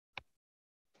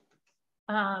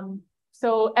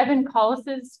 So Evan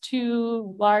Collis's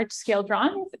two large-scale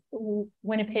drawings,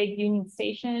 Winnipeg Union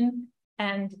Station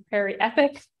and Prairie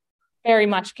Epic, very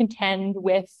much contend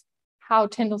with how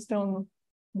Tyndall stone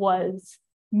was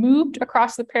moved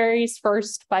across the prairies,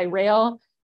 first by rail,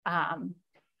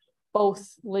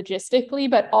 both logistically,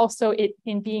 but also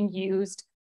in being used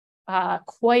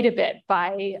quite a bit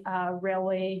by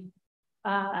railway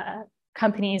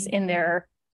companies in their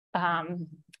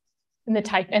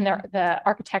the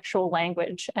architectural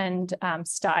language and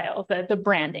style, the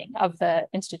branding of the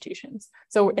institutions.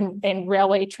 So in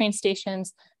railway train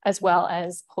stations, as well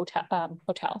as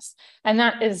hotels. And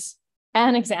that is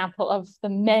an example of the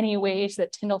many ways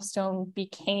that Tyndall stone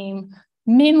became,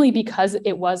 mainly because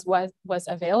it was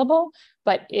available,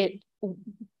 but it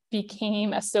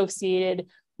became associated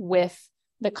with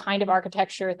the kind of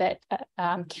architecture that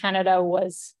Canada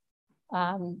was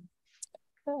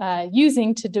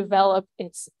using to develop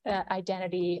its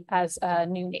identity as a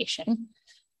new nation.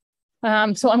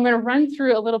 So I'm going to run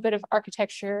through a little bit of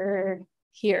architecture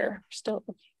here. Still,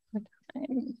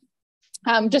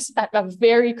 just a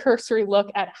very cursory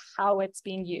look at how it's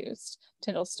being used,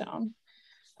 Tyndall stone.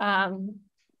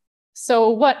 So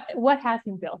what has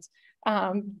been built?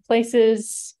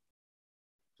 Places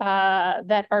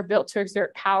that are built to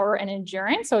exert power and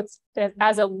endurance. So it's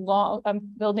as a long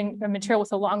building, a material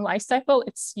with a long life cycle,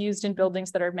 it's used in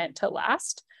buildings that are meant to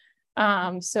last.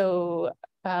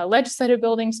 Legislative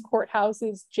buildings,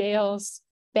 courthouses, jails,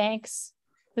 banks.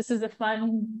 This is a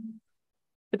fun.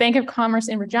 The Bank of Commerce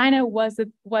in Regina was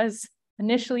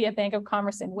initially a Bank of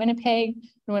Commerce in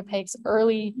Winnipeg's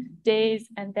early days,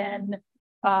 and then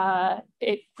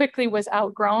it quickly was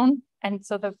outgrown, and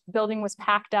so the building was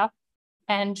packed up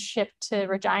and shipped to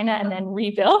Regina and then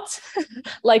rebuilt,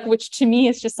 which to me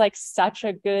is just like such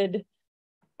a good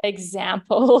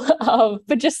example of,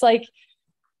 but just like,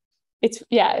 it's,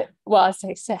 yeah, well, I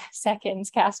say seconds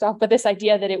cast off, but this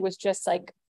idea that it was just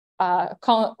like,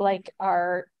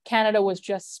 our Canada was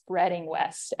just spreading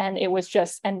west, and it was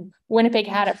just, and Winnipeg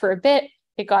had it for a bit,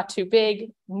 it got too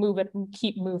big, move it,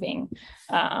 keep moving.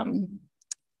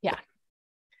 Yeah.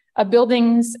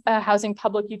 Buildings housing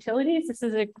public utilities. This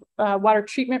is a water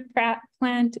treatment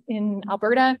plant in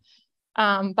Alberta.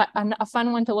 But a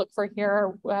fun one to look for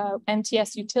here are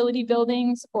MTS utility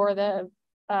buildings, or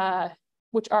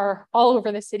which are all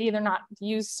over the city. They're not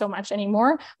used so much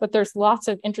anymore, but there's lots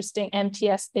of interesting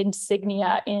MTS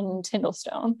insignia in Tyndall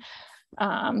stone.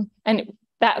 And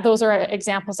those are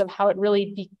examples of how it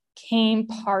really became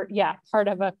part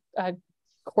of a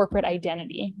corporate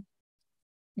identity.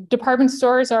 Department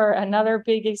stores are another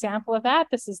big example of that.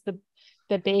 This is the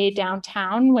Bay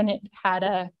downtown when it had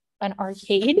an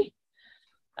arcade,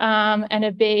 and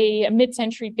a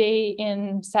mid-century bay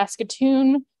in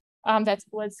Saskatoon that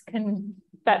was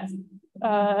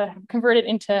converted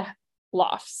into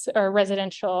lofts or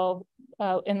residential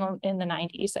in the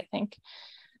 90s, I think,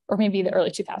 or maybe the early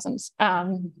 2000s.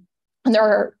 And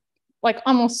there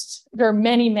are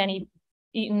many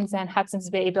Eaton's and Hudson's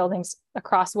Bay buildings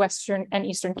across Western and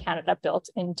Eastern Canada built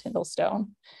in Tyndall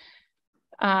stone.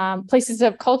 Places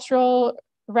of cultural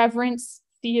reverence,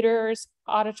 theaters,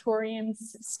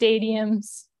 auditoriums,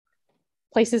 stadiums,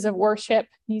 places of worship,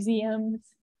 museums.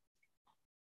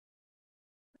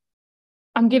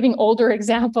 I'm giving older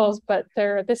examples, but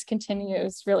this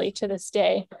continues really to this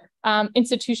day.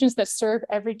 Institutions that serve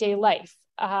everyday life,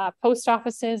 post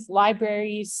offices,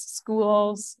 libraries,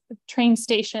 schools, train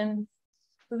stations.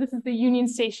 So this is the Union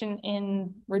Station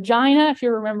in Regina. If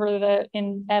you remember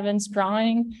in Evan's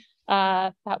drawing,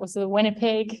 that was the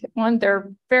Winnipeg one.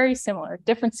 They're very similar,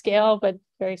 different scale, but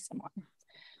very similar.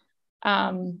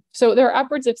 So there are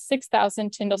upwards of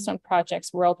 6,000 Tyndall stone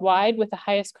projects worldwide, with the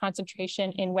highest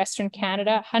concentration in Western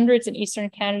Canada, hundreds in Eastern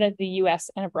Canada, the US,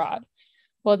 and abroad.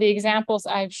 Well, the examples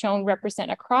I've shown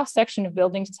represent a cross-section of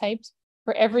building types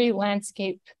for every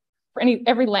landscape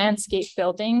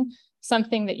building,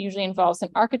 something that usually involves an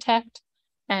architect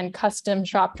and custom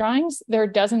shop drawings. There are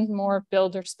dozens more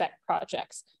builder spec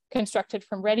projects constructed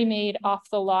from ready-made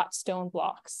off-the-lot stone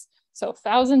blocks. So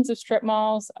thousands of strip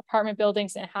malls, apartment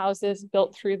buildings, and houses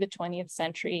built through the 20th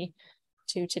century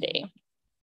to today.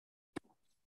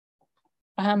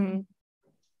 I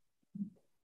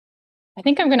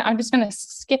think I'm just gonna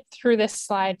skip through this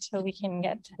slide till we can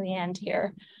get to the end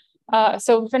here.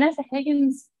 So Vanessa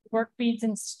Hagen's work, Beads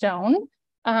in Stone,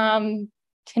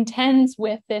 contends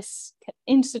with this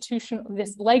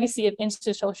legacy of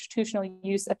institutional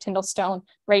use of Tyndall stone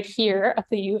right here at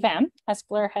the U of M, as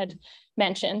Blair had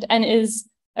mentioned, and is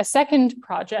a second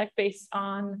project based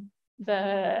on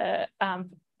the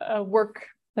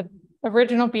the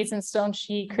original Beads in Stone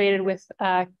she created with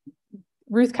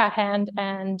Ruth Cathand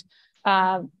and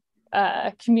a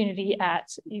community at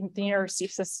the University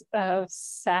of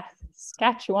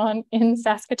Saskatchewan in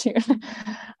Saskatoon.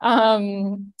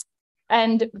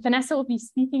 And Vanessa will be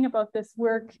speaking about this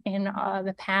work in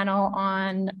the panel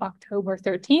on October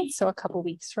 13th, so a couple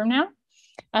weeks from now.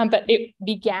 But it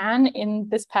began in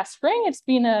this past spring. It's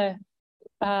been a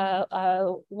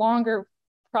longer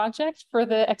project for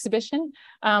the exhibition,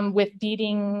 with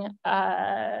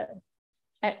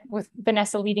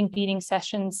Vanessa leading beading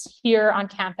sessions here on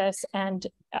campus and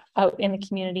out in the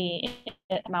community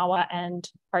in Mawa and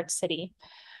Art City.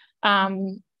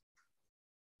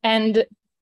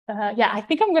 Yeah, I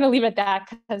think I'm going to leave it at that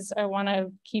because I want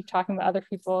to keep talking about other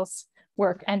people's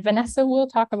work. And Vanessa will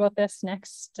talk about this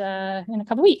next in a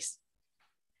couple weeks.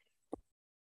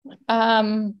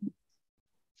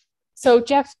 So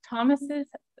Jeff Thomas's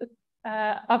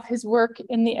of his work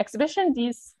in the exhibition,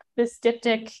 this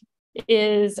diptych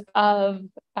is of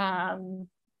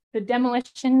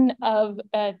demolition of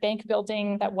a bank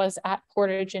building that was at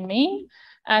Portage in Maine,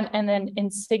 and then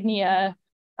insignia,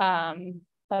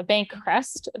 a bank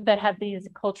crest that had these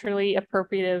culturally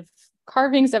appropriative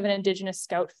carvings of an Indigenous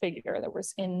scout figure that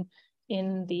was in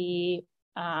the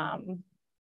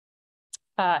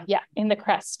in the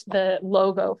crest, the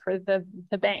logo for the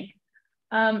bank.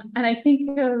 And I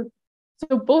think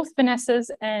so both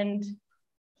Vanessa's and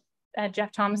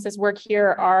Jeff Thomas's work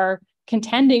here are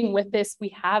contending with this.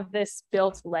 We have this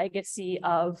built legacy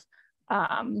of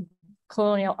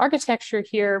colonial architecture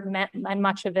here, and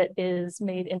much of it is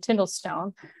made in Tyndall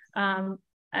stone. And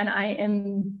I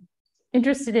am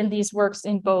interested in these works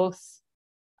in both,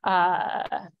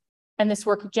 and this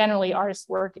work generally, artist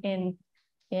work in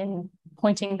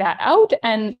pointing that out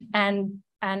and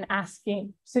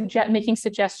asking, making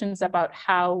suggestions about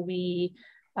how we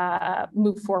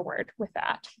move forward with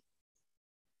that.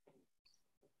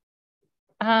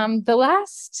 The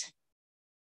last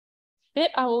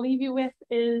bit I will leave you with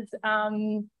is,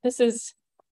 this is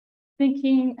a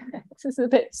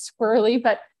bit squirrely,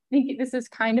 but I think this is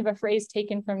kind of a phrase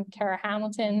taken from Kara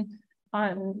Hamilton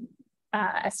on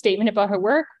a statement about her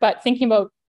work, but thinking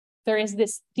about, there is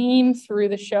this theme through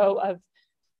the show of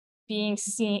being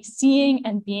seeing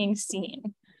and being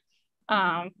seen.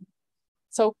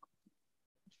 So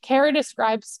Kara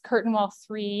describes Curtain Wall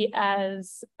 3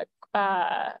 as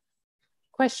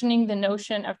questioning the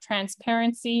notion of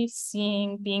transparency,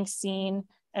 seeing, being seen,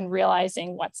 and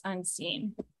realizing what's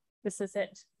unseen. This is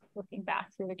it, looking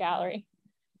back through the gallery.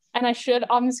 And I'm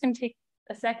just going to take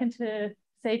a second to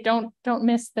say, don't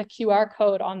miss the QR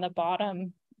code on the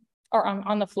bottom or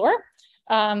on the floor.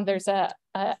 There's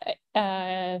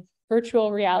a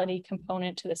virtual reality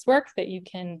component to this work that you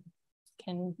can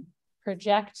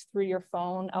project through your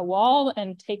phone a wall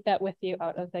and take that with you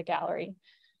out of the gallery.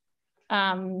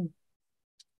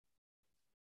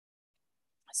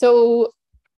 So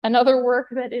another work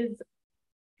that is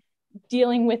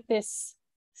dealing with this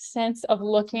sense of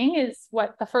looking is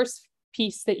what the first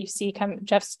piece that you see,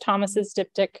 Jeff Thomas's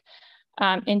diptych,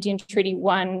 Indian Treaty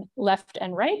 1, left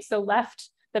and right. So left,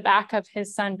 the back of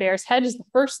his son Bear's head is the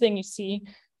first thing you see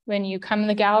when you come in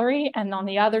the gallery. And on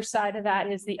the other side of that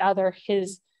is the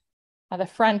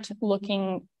front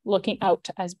looking out,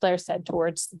 as Blair said,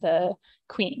 towards the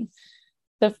Queen,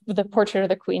 the portrait of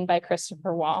the Queen by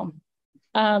Christopher Wall.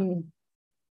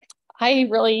 I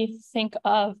really think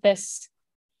of this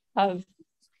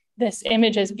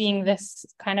image as being this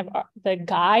kind of the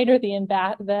guide or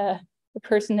the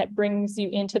person that brings you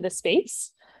into the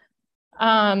space.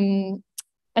 And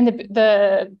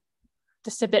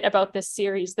just a bit about this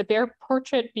series. The Bear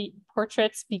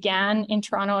portraits began in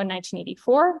Toronto in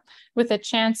 1984 with a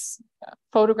chance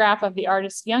photograph of the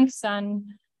artist's young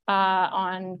son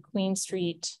on Queen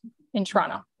Street in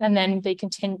Toronto. And then they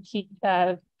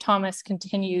Thomas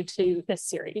continued to this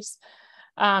series,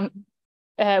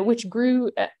 which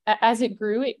grew, as it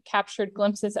grew, it captured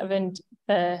glimpses of,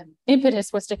 the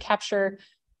impetus was to capture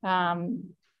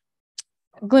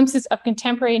glimpses of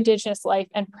contemporary Indigenous life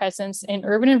and presence in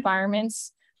urban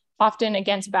environments, often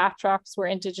against backdrops where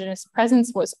Indigenous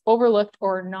presence was overlooked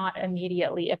or not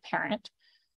immediately apparent.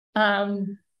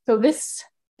 So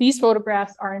these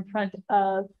photographs are in front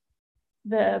of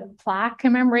the plaque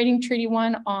commemorating Treaty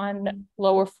 1 on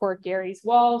Lower Fort Garry's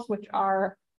walls, which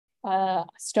are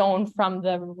stone from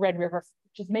the Red River,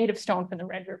 which is made of stone from the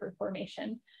Red River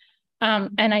Formation.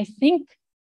 And I think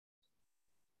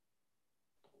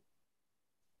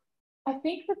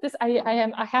that this,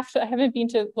 I haven't been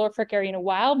to Lower Fort Garry in a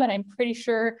while, but I'm pretty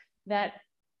sure that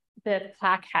the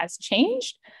plaque has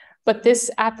changed. But this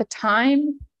at the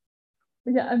time,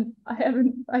 yeah,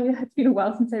 it's been a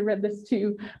while since I read this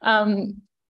too.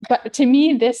 But to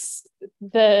me,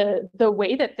 the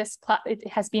way that it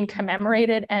has been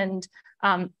commemorated and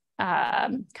kind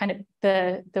of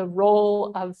the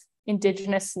role of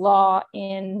Indigenous law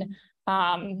in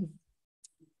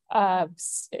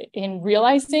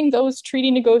realizing those treaty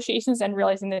negotiations and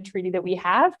realizing the treaty that we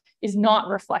have is not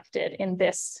reflected in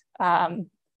this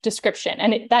description.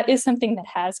 And that is something that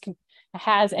has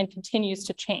and continues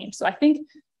to change. So I think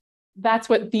that's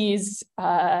what these,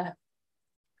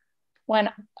 when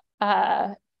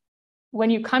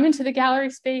you come into the gallery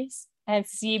space and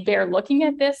see Bear looking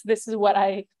at this is what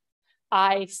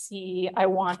I see, I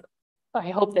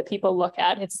hope that people look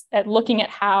at. It's at looking at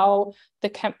how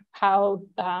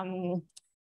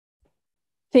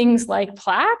things like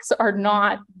plaques are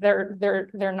not, they're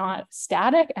not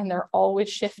static, and they're always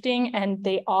shifting, and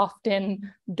they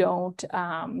often don't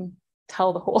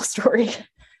tell the whole story.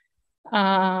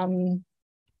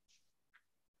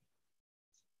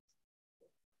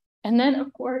 And then,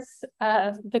 of course,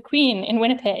 The Queen in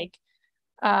Winnipeg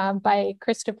by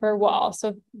Christopher Wall.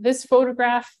 So this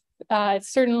photograph,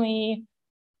 certainly,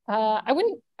 I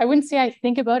wouldn't say I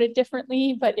think about it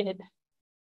differently, but it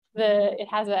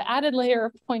has an added layer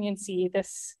of poignancy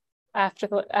this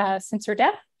since her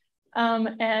death.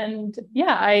 And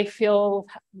yeah, I feel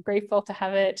grateful to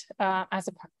have it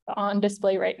on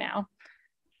display right now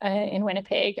in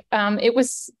Winnipeg. It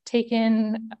was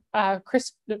taken,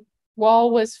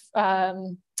 Wall was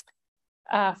following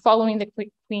the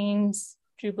Queen's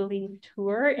Jubilee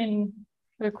tour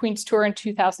the Queen's tour in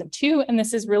 2002. And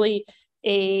this is really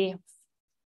a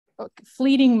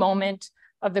fleeting moment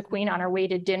of the Queen on her way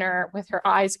to dinner with her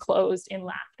eyes closed in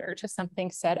laughter to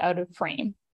something said out of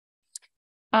frame.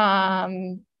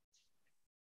 Yeah,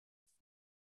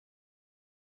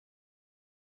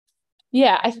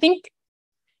 I think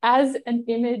as an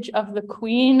image of the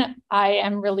Queen, I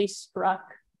am really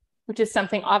struck, which is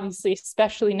something obviously,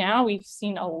 especially now, we've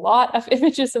seen a lot of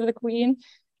images of the Queen.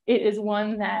 It is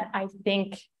one that I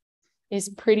think is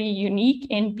pretty unique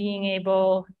in being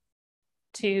able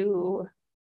to,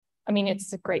 I mean,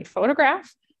 it's a great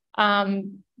photograph,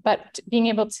 but being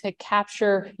able to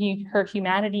capture her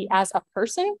humanity as a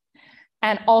person.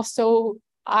 And also,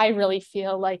 I really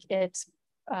feel like it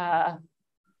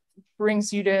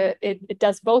brings you to, it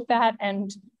does both that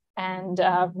and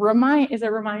is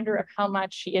a reminder of how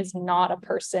much she is not a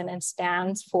person and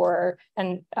stands for,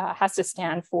 and has to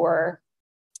stand for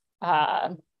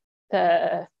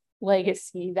the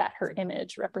legacy that her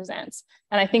image represents.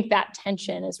 And I think that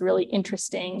tension is really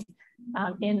interesting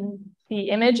in the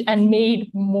image and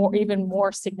made even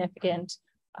more significant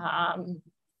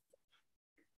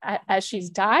as she's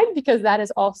died, because that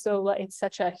is also it's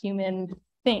such a human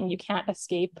thing. You can't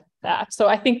escape that. So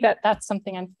I think that that's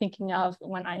something I'm thinking of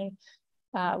when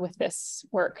with this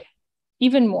work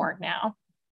even more now.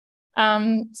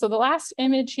 So the last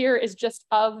image here is just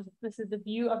this is the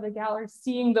view of the gallery,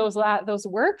 seeing those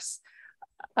works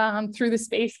through the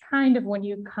space kind of when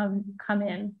you come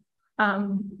in.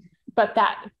 But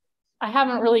that I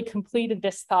haven't really completed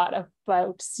this thought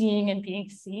about seeing and being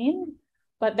seen,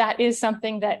 but that is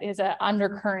something that is an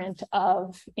undercurrent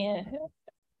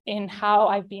in how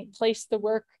I've placed the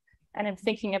work, and I'm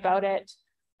thinking about it.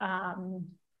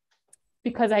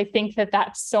 Because I think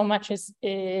that so much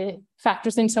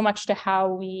factors in so much to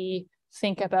how we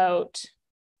think about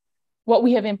what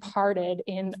we have imparted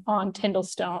on Tyndall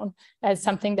stone as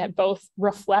something that both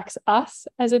reflects us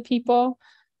as a people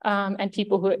and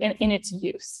people who in its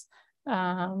use.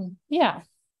 Yeah.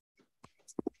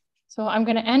 So I'm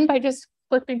going to end by just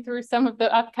flipping through some of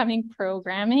the upcoming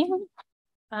programming.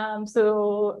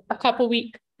 So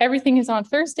everything is on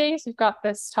Thursdays. We've got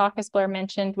this talk, as Blair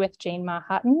mentioned, with Jane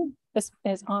Ma-Hutton. This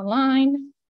is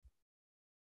online.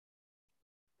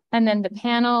 And then the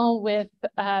panel with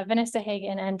Vanessa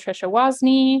Hagen and Tricia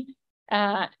Wozni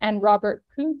and Robert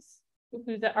Poots,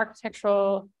 who's an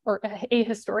architectural or a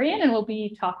historian, and we'll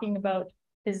be talking about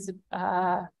his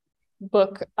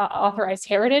book, Authorized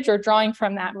Heritage, or drawing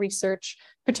from that research,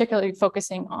 particularly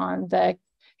focusing on the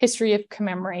history of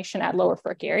commemoration at Lower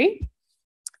Fort Garry.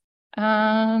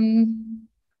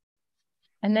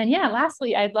 And then, yeah,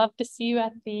 lastly, I'd love to see you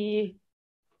at the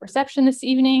reception this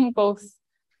evening, both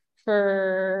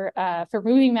for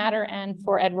Moving Matter and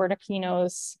for Edward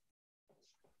Aquino's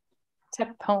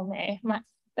Tapume,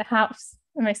 the house.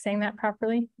 Am I saying that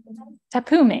properly?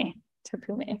 Tapume,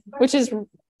 which is,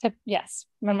 yes,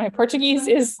 my Portuguese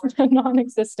is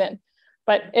non-existent,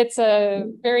 but it's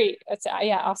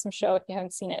awesome show. If you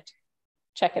haven't seen it,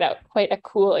 check it out. Quite a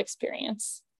cool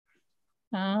experience.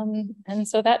 And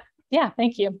so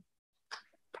thank you.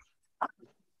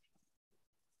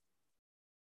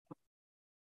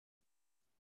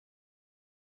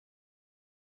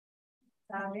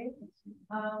 Sorry.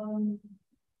 Does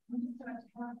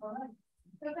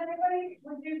anybody,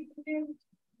 would you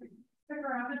stick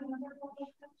around and answer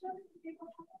questions?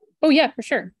 Oh yeah, for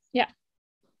sure. Yeah.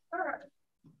 All right.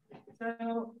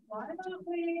 So why don't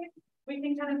we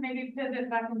can kind of maybe pivot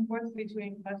back and forth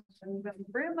between questions in the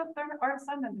room if there are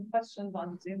some, and questions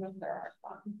on Zoom if there are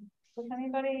some. Does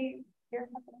anybody here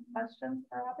have any questions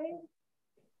for Abby?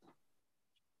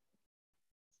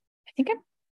 I think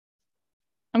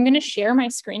I'm going to share my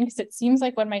screen because it seems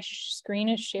like when my screen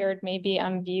is shared, maybe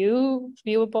I'm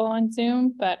viewable on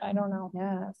Zoom, but I don't know.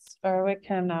 Yes, or we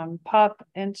can pop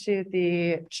into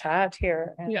the chat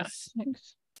here and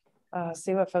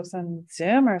see what folks on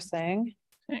Zoom are saying.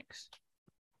 Thanks.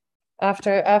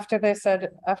 After they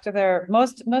said, after their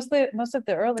most of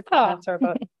the early comments are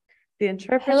about the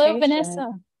interpretation. Hello,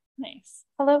 Vanessa. Nice.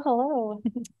 Hello.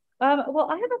 Well,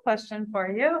 I have a question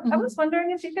for you. I was wondering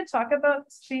if you could talk about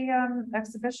the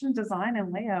exhibition design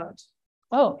and layout.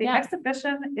 Oh, The yeah,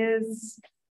 exhibition is,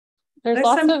 there's there's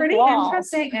lots some of pretty walls.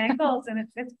 interesting angles, and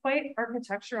it's quite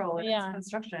architectural in Yeah. its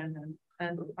construction,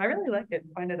 and I really like it,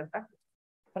 find it effective.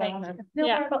 But I Thank want to you. know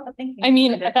Yeah. more about the thinking. I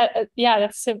mean, behind it. yeah,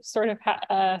 that's sort of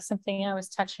something I was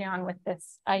touching on with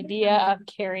this idea of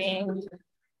carrying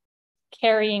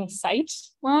sight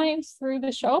lines through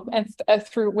the show and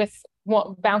through with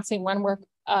bouncing one work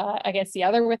against the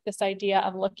other with this idea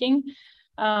of looking.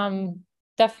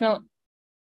 Definitely.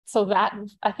 So that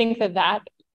I think that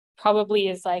probably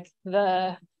is like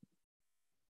the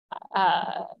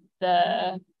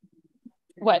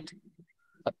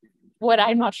what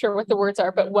I'm not sure what the words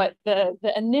are, but what the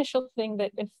initial thing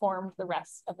that informed the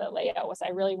rest of the layout was. I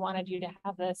really wanted you to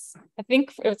have this, I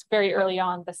think it was very early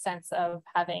on, the sense of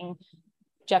having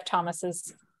Jeff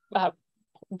Thomas's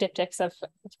diptychs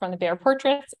from the Bear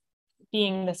portraits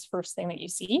being this first thing that you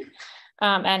see,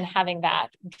 and having that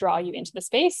draw you into the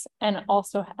space, and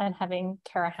also having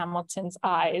Kara Hamilton's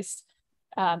eyes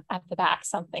at the back,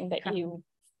 something that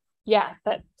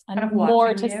that Kind of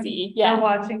more to you. see. They're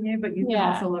watching you, but you can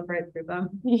Yeah. also look right through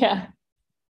them. Yeah.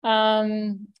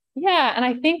 Yeah, and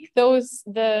I think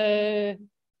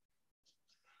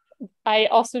I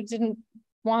also didn't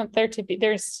want there to be,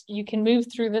 you can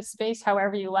move through the space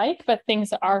however you like, but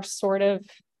things are sort of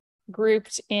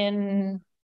grouped in,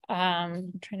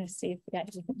 I'm trying to see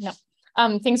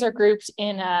if things are grouped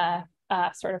in a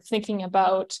sort of thinking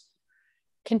about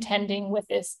contending with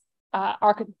this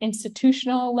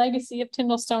institutional legacy of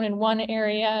Tyndall stone in one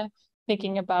area,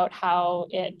 thinking about how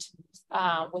it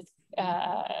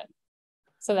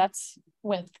so that's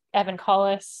with Evan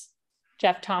Collis,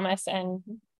 Jeff Thomas, and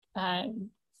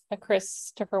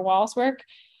Christopher Wall's work,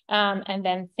 and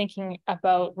then thinking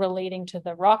about relating to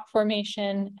the rock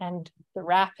formation and the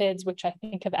rapids, which I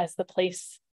think of as the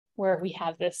place where we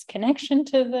have this connection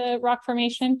to the rock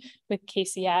formation with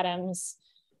Casey Adams,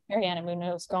 Mariana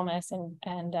Munoz Gomez,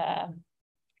 and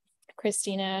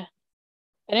Christina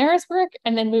Benera's work,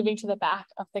 and then moving to the back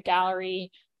of the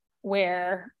gallery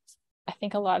where I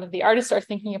think a lot of the artists are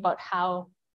thinking about how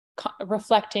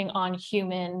reflecting on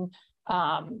human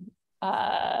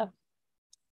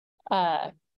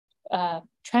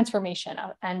transformation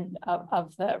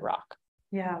of the rock.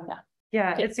 Yeah.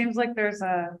 Okay. It seems like there's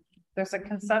a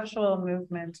conceptual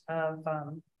movement of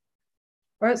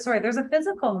there's a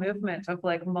physical movement of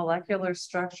like molecular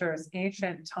structures,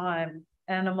 ancient time,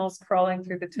 animals crawling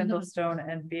through the Tyndall stone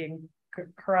and being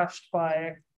crushed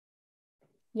by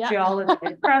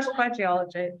geology.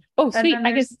 Oh, sweet.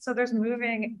 I guess so there's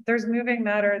moving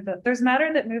matter, there's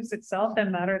matter that moves itself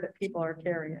and matter that people are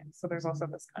carrying. So there's also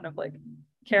this kind of like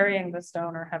carrying the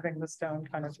stone or having the stone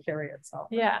kind of carry itself.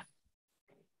 Yeah.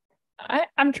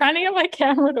 I'm trying to get my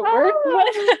camera to work. But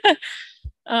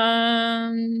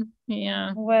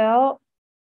yeah. Well,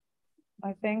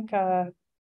 I think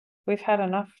we've had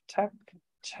enough tech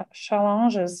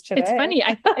challenges today. It's funny.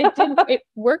 It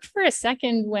worked for a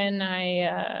second when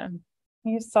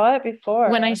you saw it before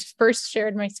when I first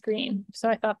shared my screen, so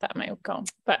I thought that might go,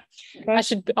 but I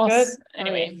should also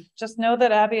anyway. Just know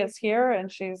that Abby is here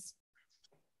and she's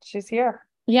here.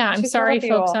 Yeah, I'm sorry,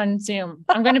 folks on Zoom.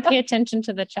 I'm going to pay attention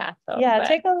to the chat though. Yeah,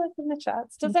 take a look in the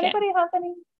chats. Does anybody have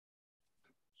any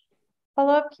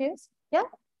follow-up cues? Yeah.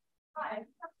 Hi.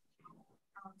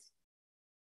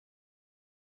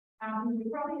 You're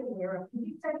probably aware of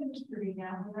you said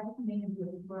now.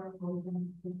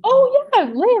 Oh yeah,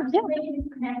 Liv.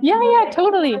 Yeah,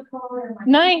 totally.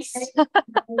 Nice.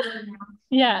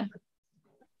 Yeah.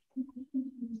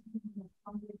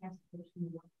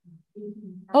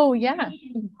 Oh yeah.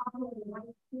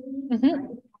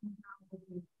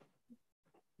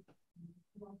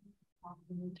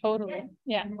 Totally.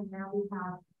 Yeah. And now we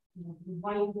have the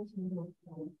white as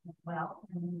well,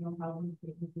 and then you'll probably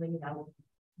laid out.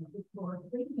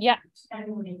 Yeah.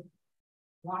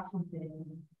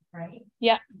 Washington, right?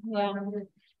 Yeah. Yeah.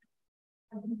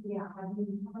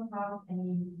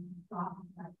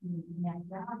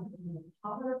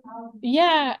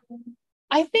 Yeah.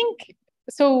 I think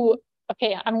so.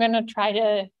 Okay, I'm gonna try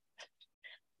to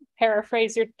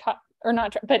paraphrase your talk, or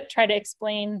not, but try to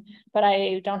explain. But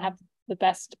I don't have the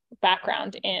best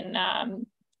background in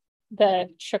the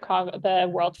Chicago, the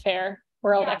World Fair,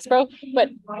 World Expo, but.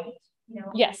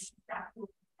 Yes.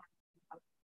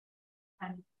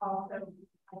 And also,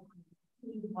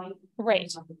 right.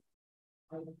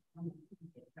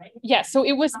 Yeah, so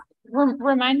it was,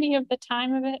 remind me of the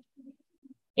time of it.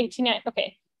 1890,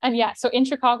 okay. And yeah, so in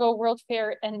Chicago, World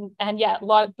Fair, and yeah, a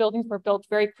lot of buildings were built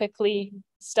very quickly,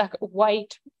 stuck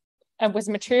white was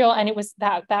material, and it was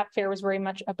that fair was very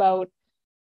much about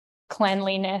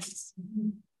cleanliness,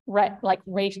 right? Like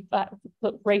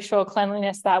racial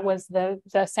cleanliness. That was the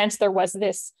sense. There was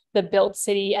the built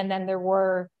city, and then there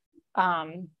were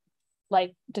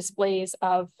like displays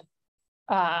of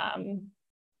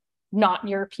not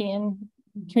European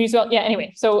communities. Well, yeah,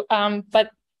 anyway, so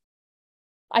but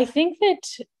I think that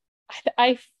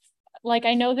I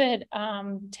know that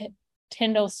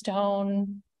Tyndall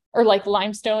stone or like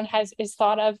limestone is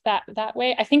thought of that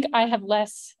way. I think I have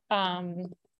less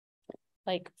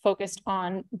like focused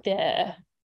on the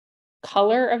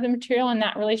color of the material in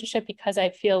that relationship, because I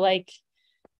feel like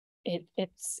it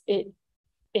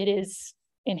is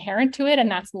inherent to it, and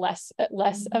that's less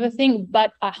of a thing.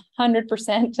 But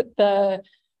 100% the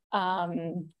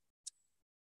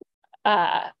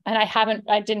and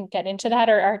I didn't get into that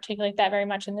or articulate that very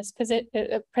much in this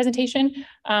presentation,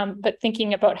 but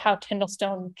thinking about how Tyndall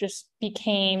stone just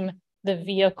became the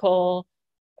vehicle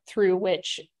through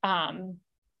which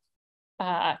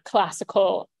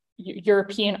classical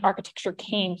European architecture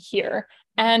came here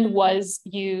and was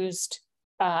used.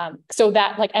 So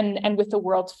that like, and with the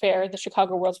World's Fair, the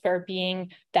Chicago World's Fair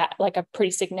being that like a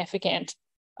pretty significant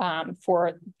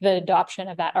for the adoption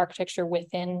of that architecture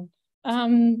within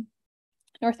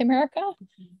North America.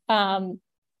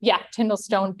 Yeah, Tyndall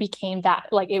stone became that,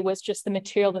 like it was just the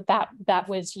material that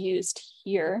was used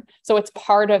here. So it's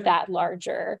part of that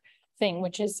larger thing,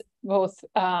 which is both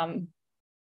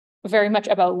very much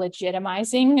about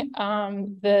legitimizing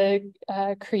the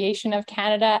creation of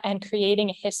Canada and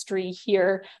creating a history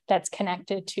here that's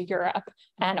connected to Europe,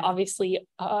 and obviously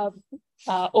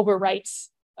overwrites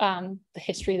the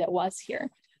history that was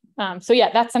here. So yeah,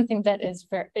 that's something that is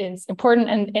important,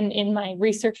 and in my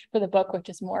research for the book, which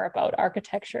is more about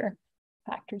architecture,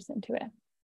 factors into it.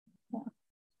 Yeah.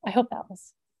 I hope that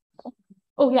was cool.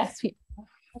 Oh yes, sweet.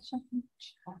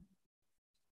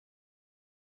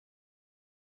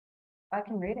 I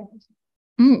can read it.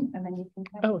 And then you can.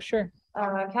 Oh, sure.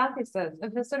 Kathy says, a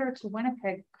visitor to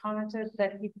Winnipeg commented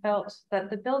that he felt that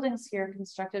the buildings here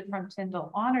constructed from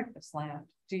Tyndall honored this land.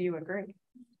 Do you agree?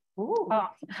 Ooh.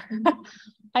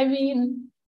 I mean,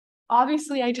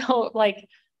 obviously I don't like,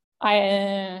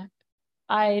 I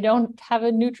don't have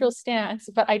a neutral stance,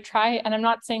 but I try, and I'm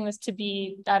not saying this to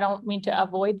be, I don't mean to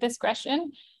avoid this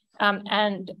question.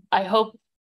 And I hope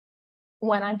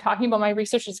when I'm talking about my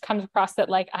research, it comes across that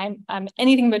like I'm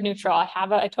anything but neutral.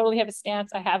 I totally have a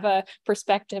stance. I have a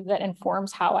perspective that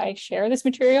informs how I share this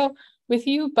material with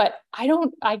you, but I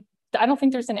don't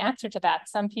think there's an answer to that.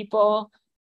 Some people,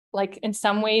 like in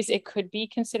some ways it could be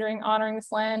considering honoring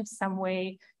this land, some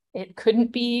way it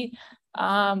couldn't be,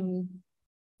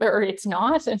 or it's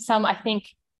not. And some, I think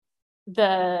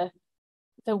the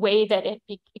way that it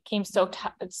became so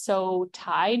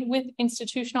tied with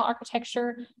institutional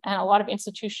architecture, and a lot of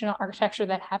institutional architecture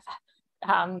that have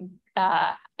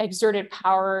exerted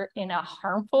power in a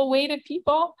harmful way to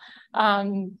people,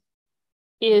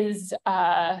 is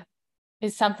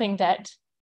something that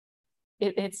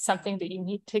it's something that you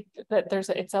need to, that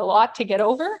it's a lot to get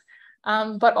over,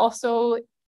 but also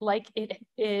like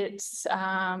it's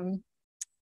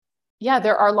yeah,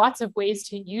 there are lots of ways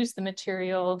to use the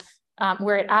material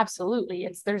where it absolutely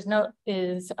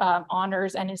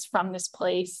honors and is from this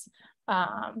place.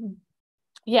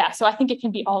 Yeah, so I think it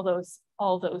can be all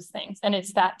those things, and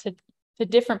it's that to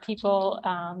different people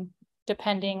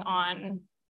depending on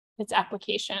its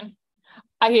application.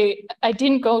 I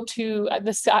didn't go to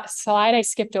the slide I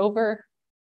skipped over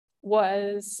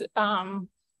was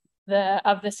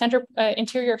the center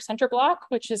interior of center block,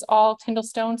 which is all Tyndall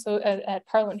stone. So at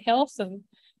Parliament Hill, so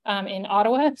in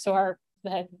Ottawa, so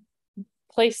the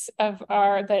place of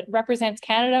that represents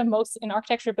Canada, most in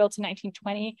architecture built in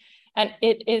 1920, and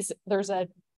there's a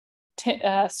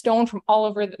stone from all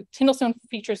over. The Tyndall stone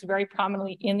features very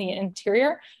prominently in the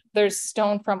interior. There's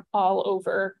stone from all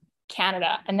over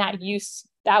Canada, and that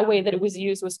way that it was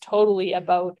used was totally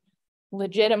about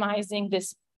legitimizing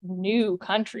this new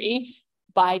country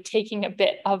by taking a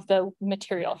bit of the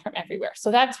material from everywhere.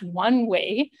 So that's one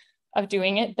way of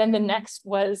doing it. Then the next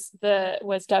was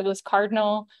Douglas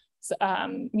Cardinal's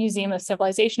Museum of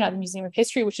Civilization at the Museum of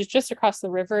History, which is just across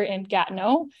the river in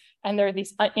Gatineau. And there are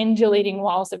these undulating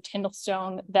walls of Tyndall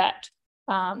stone that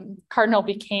Cardinal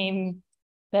became,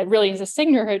 that really is a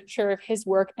signature of his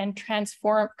work, and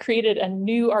created a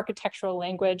new architectural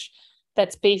language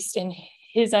that's based in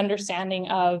his understanding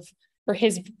of, or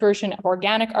his version of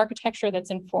organic architecture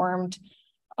that's informed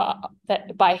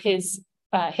by his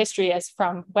history as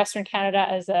from Western Canada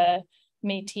as a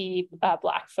Métis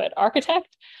Blackfoot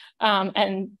architect.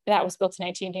 And that was built in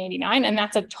 1989. And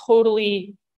that's a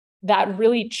totally that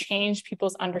really changed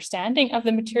people's understanding of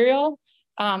the material.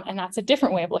 And that's a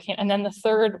different way of looking at it. And then the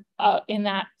third in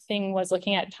that thing was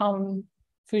looking at Tom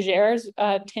Fougere's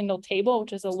Tyndall table,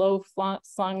 which is a low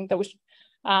slung that was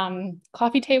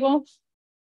coffee table.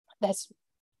 That's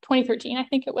 2013, I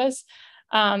think it was.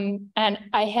 And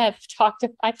I've talked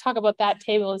about that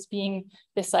table as being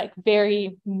this like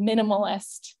very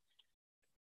minimalist,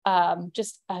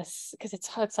 just because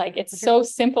it's like it's so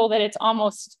simple that it's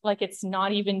almost like it's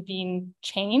not even being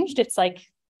changed. It's like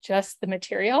just the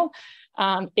material.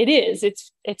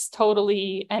 It's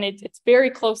totally, and it's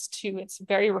very close to, it's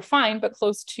very refined, but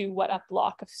close to what a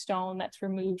block of stone that's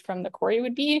removed from the quarry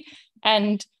would be.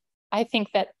 And I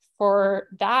think that for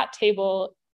that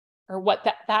table, or what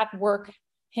that work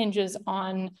hinges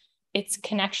on, its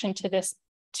connection to this,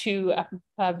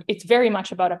 it's very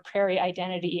much about a prairie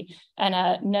identity and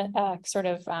a sort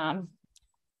of a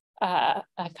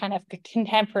kind of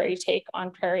contemporary take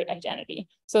on prairie identity.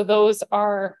 So those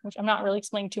are, which I'm not really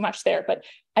explaining too much there, but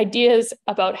ideas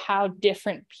about how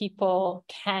different people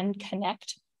can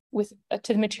connect with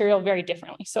to the material very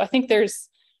differently. So I think there's,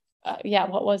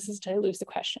 what was this? Did I lose the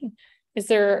question? Is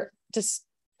there just,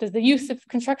 does the use of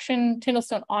construction Tyndall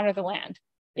stone honor the land?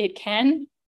 It can,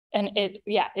 and it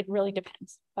really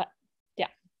depends. But yeah.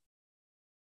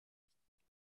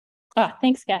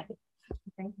 Thanks, Kathy.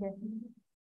 Thank you.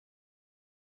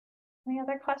 Any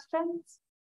other questions?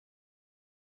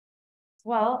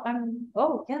 Well,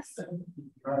 oh, yes.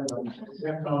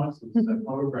 Jeff Thomas is a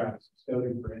photograph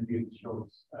study for Indian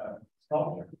shows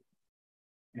sculpture.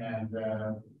 And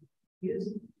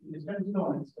his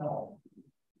headstone itself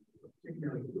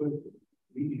particularly good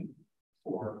reading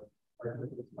for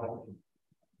sculpture.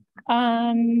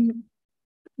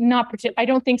 Not particular. I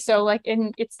don't think so. Like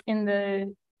it's in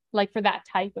the, like for that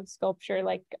type of sculpture,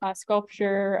 like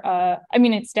sculpture, I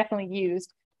mean, it's definitely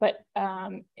used, but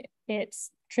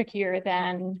it's trickier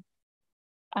than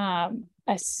a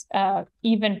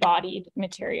even-bodied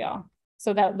material.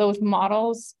 So that those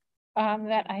models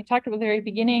that I talked about at the very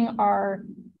beginning are,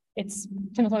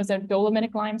 Tyndall is a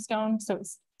dolomitic limestone, so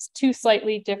it's two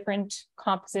slightly different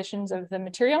compositions of the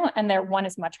material, and one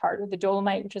is much harder. The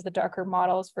dolomite, which is the darker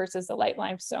models, versus the light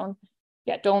limestone.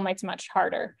 Yeah, dolomite's much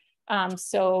harder.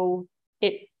 So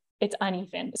it's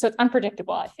uneven. So it's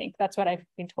unpredictable, I think. That's what I've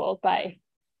been told by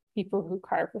people who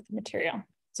carve with the material.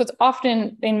 So it's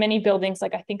often in many buildings,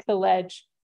 like I think the ledge,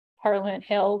 Parliament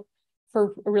Hill,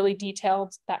 for really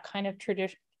detailed, that kind of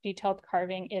detailed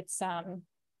carving, it's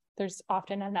there's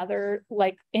often another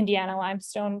like Indiana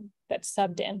limestone that's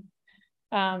subbed in.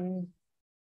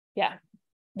 Yeah,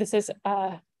 this is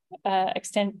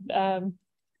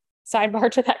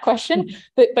sidebar to that question,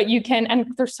 but you can,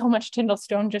 and there's so much Tyndall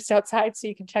stone just outside, so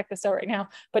you can check this out right now.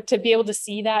 But to be able to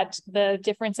see that the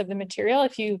difference of the material,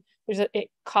 it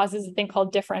causes a thing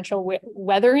called differential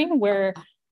weathering, where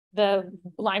the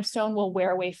limestone will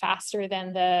wear away faster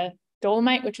than the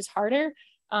dolomite, which is harder.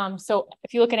 So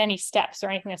if you look at any steps or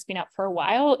anything that's been up for a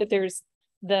while,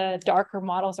 the darker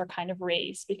models are kind of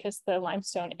raised because the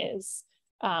limestone is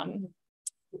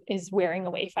wearing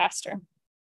away faster.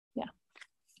 Yeah.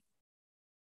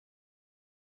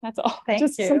 That's all. Thank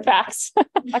Just you. some facts.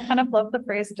 I kind of love the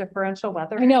phrase differential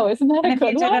weathering. I know, isn't that a good one?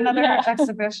 If you did another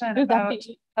exhibition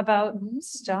about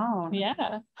stone,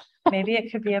 yeah, maybe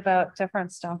it could be about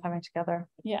different stone coming together.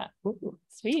 Yeah. Ooh,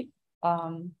 sweet.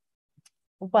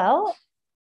 Well,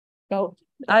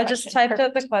 I just typed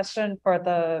out the question for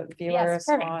the viewers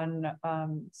on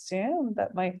Zoom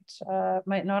that might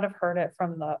not have heard it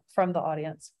from the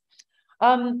audience.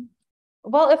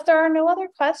 Well, if there are no other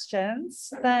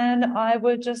questions, then I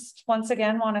would just once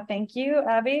again want to thank you,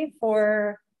 Abby,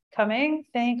 for coming.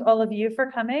 Thank all of you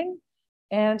for coming,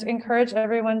 and encourage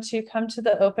everyone to come to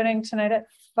the opening tonight at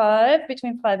 5,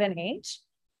 between 5 and 8.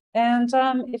 And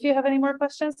if you have any more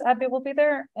questions, Abby will be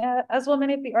there, as will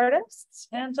many of the artists.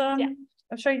 And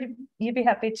I'm sure you'd be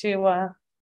happy to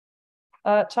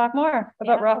talk more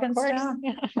about rock and stone.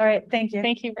 Yeah. All right, thank you.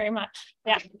 Thank you very much.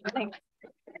 Yeah, thanks.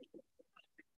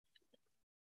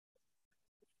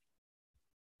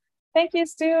 Thank you,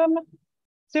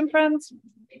 Zoom friends.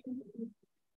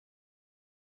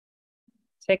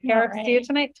 Take care. See you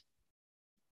tonight.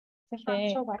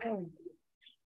 Okay.